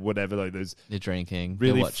drinking their whatever, like those They're drinking.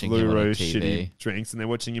 really they're watching him on fluoro TV. shitty drinks, and they're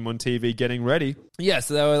watching him on TV getting ready. Yeah,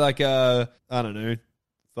 so they were like, I don't know,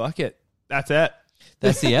 fuck it. That's it.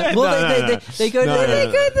 That's the end. No, Well, no, no. they go No, to no, They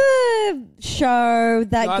no. go to the show,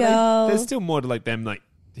 that No, girl. there's still more to like them. Like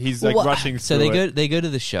he's like Well, rushing. So through they go to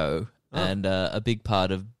the show, Oh. and a big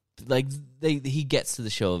part of like he gets to the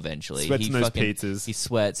show eventually. Sweats he in those fucking- pizzas. He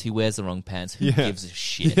sweats. He wears the wrong pants. Who Yeah. gives a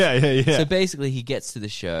shit? Yeah. So basically, he gets to the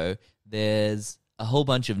show. There's a whole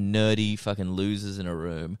bunch of nerdy fucking losers in a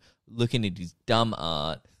room looking at his dumb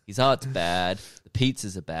art. His art's bad. The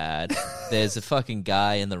pizzas are bad. There's a fucking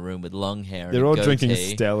guy in the room with long hair. And They're a all drinking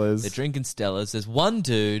goatee. Stellas. They're drinking Stellas. There's one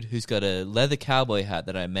dude who's got a leather cowboy hat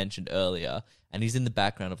that I mentioned earlier, and he's in the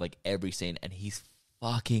background of like every scene, and he's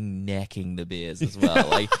fucking necking the beers as well.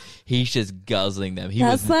 Like he's just guzzling them.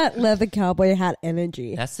 That's that leather cowboy hat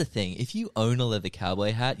energy. That's the thing. If you own a leather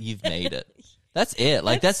cowboy hat, you've made it. That's it.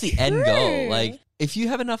 Like that's the That's end goal. true. Like if you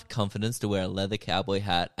have enough confidence to wear a leather cowboy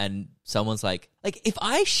hat and someone's like if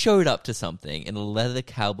I showed up to something in a leather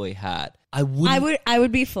cowboy hat, I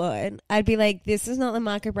would be floored. I'd be like, this is not the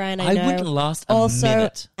Mark O'Brien I know. wouldn't last a also,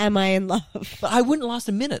 minute. am I in love? But I wouldn't last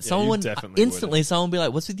a minute. Yeah, Someone you would definitely instantly someone would be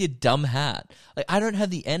like, "What's with your dumb hat?" Like I don't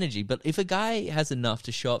have the energy. But if a guy has enough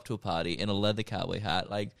to show up to a party in a leather cowboy hat,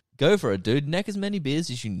 like go for it, dude. Neck as many beers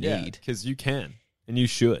as you need. because you can and you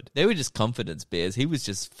should. They were just confidence beers. He was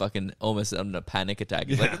just fucking almost on a panic attack.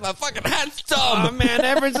 He's Yeah. like, my fucking hat's dumb. Oh man,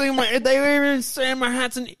 everything they were even saying my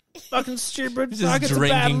hat's an fucking stupid. He's fuck, just it's a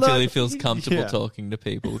bad drinking till he look. feels comfortable Yeah. talking to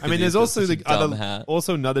people. 'cause I mean, he's there's got also such the a dumb other, hat.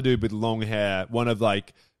 also another dude with long hair, one of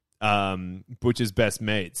like Butch's best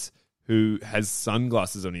mates, who has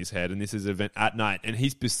sunglasses on his head, and this is an event at night, and he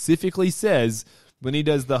specifically says when he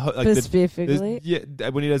does Specifically?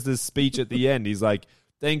 when he does the speech at the end, he's like,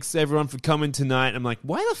 "Thanks everyone for coming tonight." I'm like,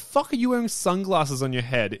 why the fuck are you wearing sunglasses on your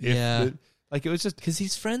head? If Yeah. like it was just Because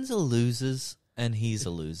his friends are losers and he's a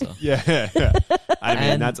loser. yeah. I mean,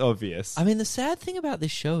 And- that's obvious. I mean, the sad thing about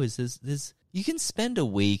this show is there's you can spend a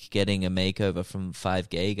week getting a makeover from 5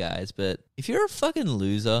 gay guys, but if you're a fucking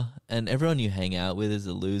loser and everyone you hang out with is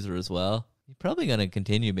a loser as well, you're probably going to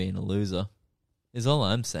continue being a loser. Is all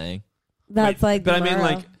I'm saying. That's like, but I Mara.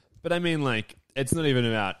 mean, like, it's not even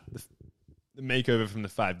about the makeover from the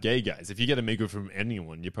 5 gay guys. If you get a makeover from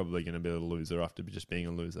anyone, you're probably going to be a loser after just being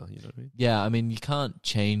a loser. You know what I mean? Yeah, I mean, you can't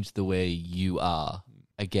change the way you are,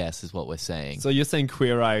 I guess, is what we're saying. So you're saying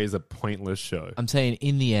Queer Eye is a pointless show? I'm saying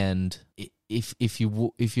in the end, if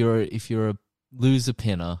you're a loser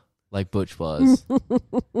pinner like Butch was,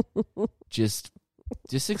 just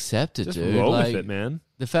accept it, Just dude. roll Like, with it, man.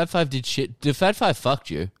 the Fab Five did shit. The Fab Five fucked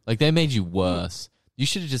you. Like they made you worse. You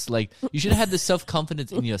should have just you should have had the self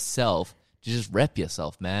confidence in yourself to just rep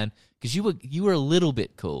yourself, man. Because you were a little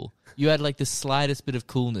bit cool. You had like the slightest bit of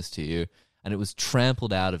coolness to you, and it was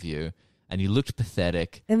trampled out of you, and you looked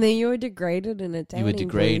pathetic. And then you were degraded in a You tanning were booth.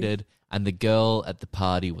 degraded, and the girl at the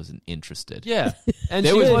party wasn't interested. Yeah, and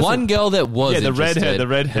There she was wasn't- one girl that was the interested. the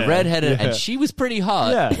redhead, redheaded, yeah. and she was pretty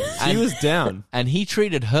hot. Yeah, she And- was down. and he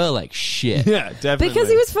treated her like shit. Yeah, definitely. Because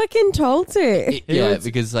he was fucking told to. Yeah, was-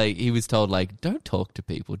 because like he was told like don't talk to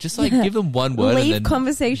people, just like Yeah. give them one word Leave and then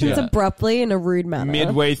conversations Yeah. abruptly in a rude manner.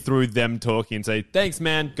 midway through them talking and say, "Thanks,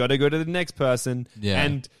 man. Got to go to the next person."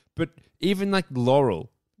 Yeah. But even like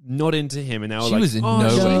Laurel, not into him, and they were she like, was in "Oh, no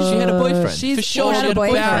shit." way. She had a boyfriend. She's- For sure, she had a About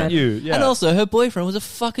boyfriend. you, yeah. And also, her boyfriend was a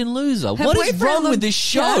fucking loser. Her What is boyfriend wrong with looked this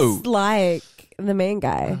show? Just like the main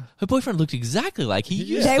guy. Her boyfriend looked exactly like he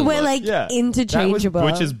used They to were look. like Yeah. interchangeable.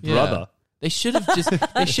 That was Butch's Yeah. brother. They should have just.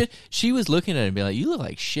 They should. She was looking at him and be like, "You look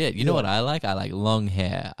like shit." You know what I like? I like long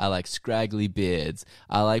hair. I like scraggly beards.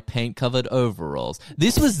 I like paint covered overalls.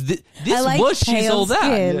 This was this I like was she's pale all that.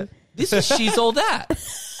 skin. Yeah. This is she's all that.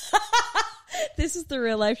 This is the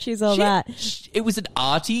real life. She's all that. It was an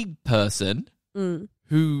arty person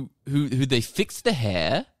who they fixed the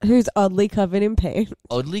hair, Who's oddly covered in paint.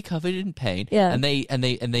 oddly covered in paint. Yeah. and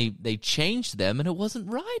they changed them, and it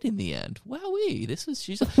wasn't right in the end. Wowee! This was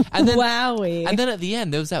she's and then Wowie. and then at the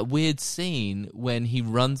end there was that weird scene when he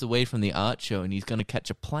runs away from the art show and he's going to catch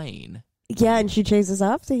a plane. Yeah, and she chases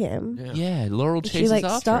after him. Yeah, Laurel She, chases like,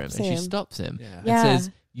 after him stops and she him. stops him Yeah. and Yeah.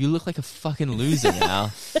 says, You look like a fucking loser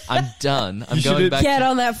now. I'm done. I'm You going should've- back. Get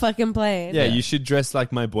on that fucking plane. Yeah, you should dress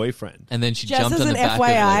like my boyfriend. And then she Just jumped as on an the back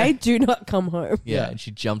FYI, of do not come home. yeah, and she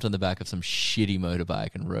jumped on the back of some shitty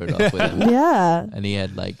motorbike and rode off with him. Yeah. And he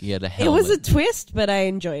had a It helmet. was a twist, but I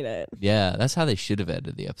enjoyed it. Yeah, that's how they should have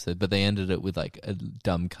ended the episode, but they ended it with like a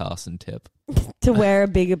dumb Carson tip. To wear a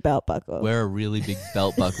bigger belt buckle. Wear a really big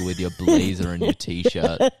belt buckle with your blazer and your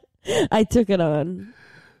t-shirt. I took it on.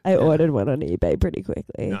 I ordered one on eBay pretty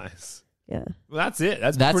quickly. Nice. Yeah. Well, that's it.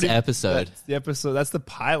 That's That's pretty, episode. That's the episode. That's the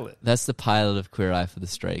pilot. That's the pilot of Queer Eye for the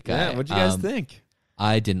Straight Guy. Yeah. What'd you guys think?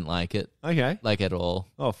 I didn't like it, Okay. like at all.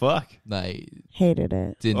 Oh fuck. I Hated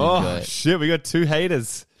it. didn't enjoy Oh it. shit. We got 2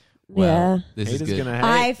 haters. Well, Yeah. this Haters is good. gonna hate.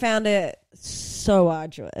 I found it so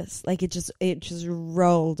arduous. Like it just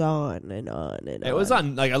rolled on and on and It on. was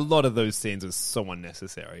like a lot of those scenes was so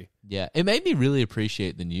unnecessary. Yeah, it made me really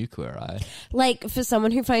appreciate the new Queer Eye. Like for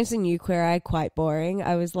someone who finds the new Queer Eye quite boring,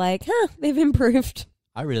 I was like, they've improved.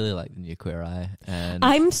 I really like the new Queer Eye, and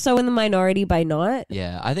I'm so in the minority by not.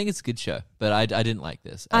 yeah, I think it's a good show. But I didn't like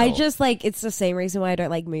this. At I all. just like it's the same reason why I don't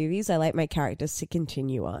like movies. I like my characters to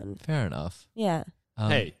continue on. fair enough. Yeah.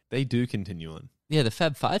 Hey, they do continue on. yeah, the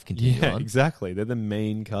Fab Five continue Yeah, on. exactly. They're the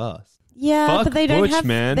main cast. Yeah, Fuck but they don't Butch, have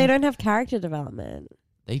man. they don't have character development.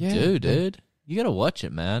 They Yeah, do, yeah. dude. You gotta watch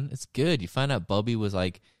it, man. It's good. You find out Bobby was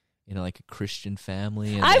like, like a Christian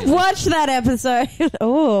family. And I've watched that episode.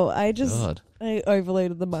 God, I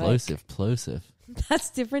overloaded the mic. plosive. That's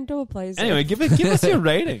different to a place. Anyway, give us your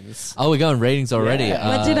ratings. Oh, we're going ratings already. Yeah.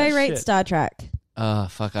 What did I rate shit. Star Trek?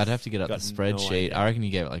 Fuck, I'd have to get up the Got no spreadsheet. idea. I reckon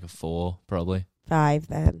you gave it like a 4, probably 5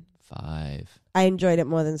 then. 5. I enjoyed it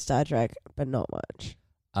more than Star Trek, but not much.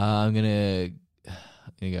 I'm gonna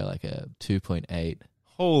go like a 2.8.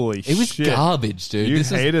 Holy It was shit. garbage, dude. You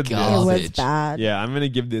this hated was this. garbage. It was bad. Yeah, I'm going to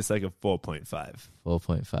give this like a 4.5.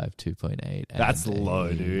 4.5, 2.8. That's and low,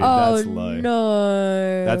 a- dude. Oh That's low.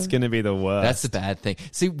 no. That's going to be the worst. That's the bad thing.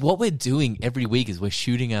 See, what we're doing every week is we're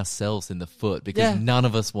shooting ourselves in the foot because Yeah. none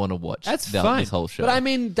of us want to watch That's fine. this whole show. But I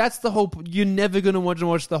mean, that's the whole. You're never going to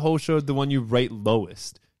watch the whole show. The one you rate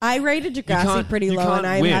lowest. I rated You Degrassi can't- pretty you low, can't and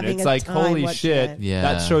I'm win. having It's a like, time holy watching shit. it. Yeah.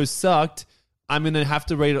 That show sucked. I'm going to have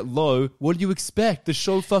to rate it low. What do you expect? The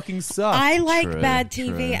show fucking sucked. I like True, bad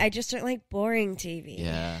TV. true. I just don't like boring TV.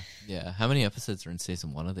 yeah. How many episodes are in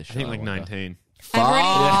season 1 of this show? I think like wonder? 19.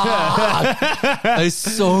 Fuck! There's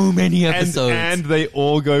so many episodes. And they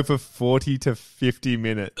all go for 40 to 50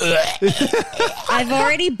 minutes. I've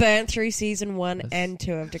already burnt through season 1 and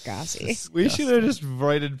 2 of Degrassi. We should have just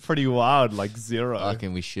rated Pretty Wild like 0.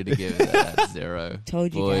 Fucking, we should have given that 0.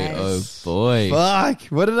 Told you boy, guys. oh boy. Fuck.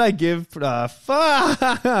 What did I give?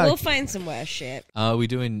 Fuck. We'll find some worse shit. Are we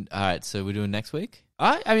doing? All right, so we're doing next week.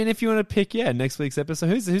 I mean, if you want to pick, next week's episode.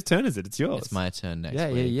 Whose turn is it? It's yours. It's my turn next Yeah,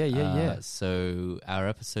 week. yeah. So our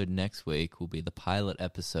episode next week will be the pilot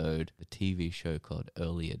episode, the TV show called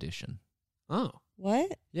Early Edition. Oh.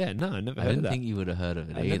 What? Yeah, no, I never I heard of didn't that. think you would have heard of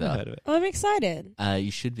it I either. never heard of it. Oh, I'm excited. You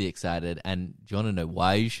should be excited. And do you want to know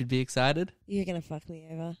why you should be excited? You're going to fuck me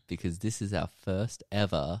over. Because this is our first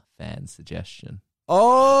ever fan suggestion.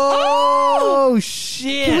 Oh,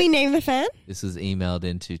 shit. Can we name the fan? This was emailed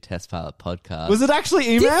into Test Pilot Podcast. Was it actually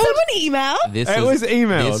Did emailed? someone email? This It was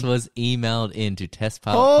emailed. This was emailed into Test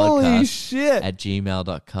Pilot Holy Podcast shit. at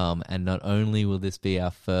gmail.com. And not only will this be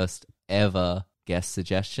our first ever guest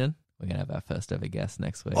suggestion, we're going to have our first ever guest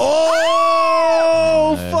next week.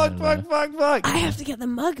 Oh, No, fuck, no, fuck, fuck, fuck. I have to get the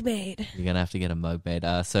mug made. You're going to have to get a mug made.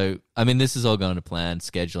 So, I mean, this is all going to plan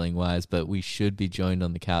scheduling wise, but we should be joined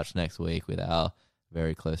on the couch next week with our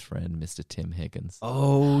very close friend, Mr. Tim Higgins.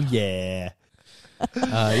 Oh, yeah.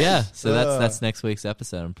 Yeah, so that's next week's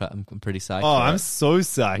episode. I'm pretty psyched. Oh, for I'm it. so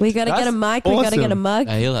psyched. We got to get a mic. We got to get a awesome. mug.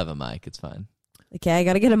 He'll have a mic. It's fine. Okay, I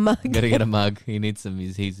got to get a mug. Got to get a mug. He needs some.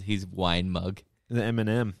 He's wine mug. The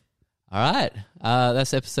M&M. All right,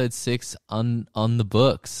 that's episode 6 on the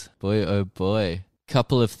books. Boy, oh boy.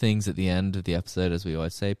 Couple of things at the end of the episode, as we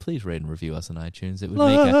always say. Please rate and review us on iTunes. It would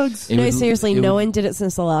make Plugs. it No, would- seriously, it no would one did it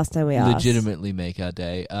since the last time we asked. legitimately make our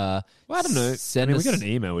day. Well, I don't know. Send we us got an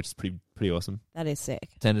email, which is pretty awesome. That is sick.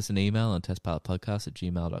 Send us an email on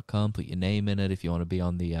testpilotpodcast@gmail.com. Put your name in it if you want to be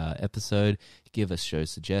on the episode. Give us show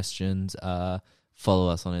suggestions. Follow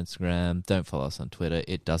us on Instagram. Don't follow us on Twitter.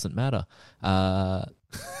 It doesn't matter.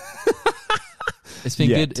 It's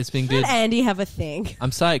been Yet. good. It's been good. Let Andy have a thing.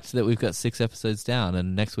 I'm psyched that we've got 6 episodes down,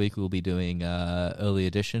 and next week we'll be doing Early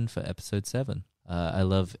Edition for episode 7. I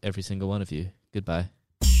love every single one of you. Goodbye.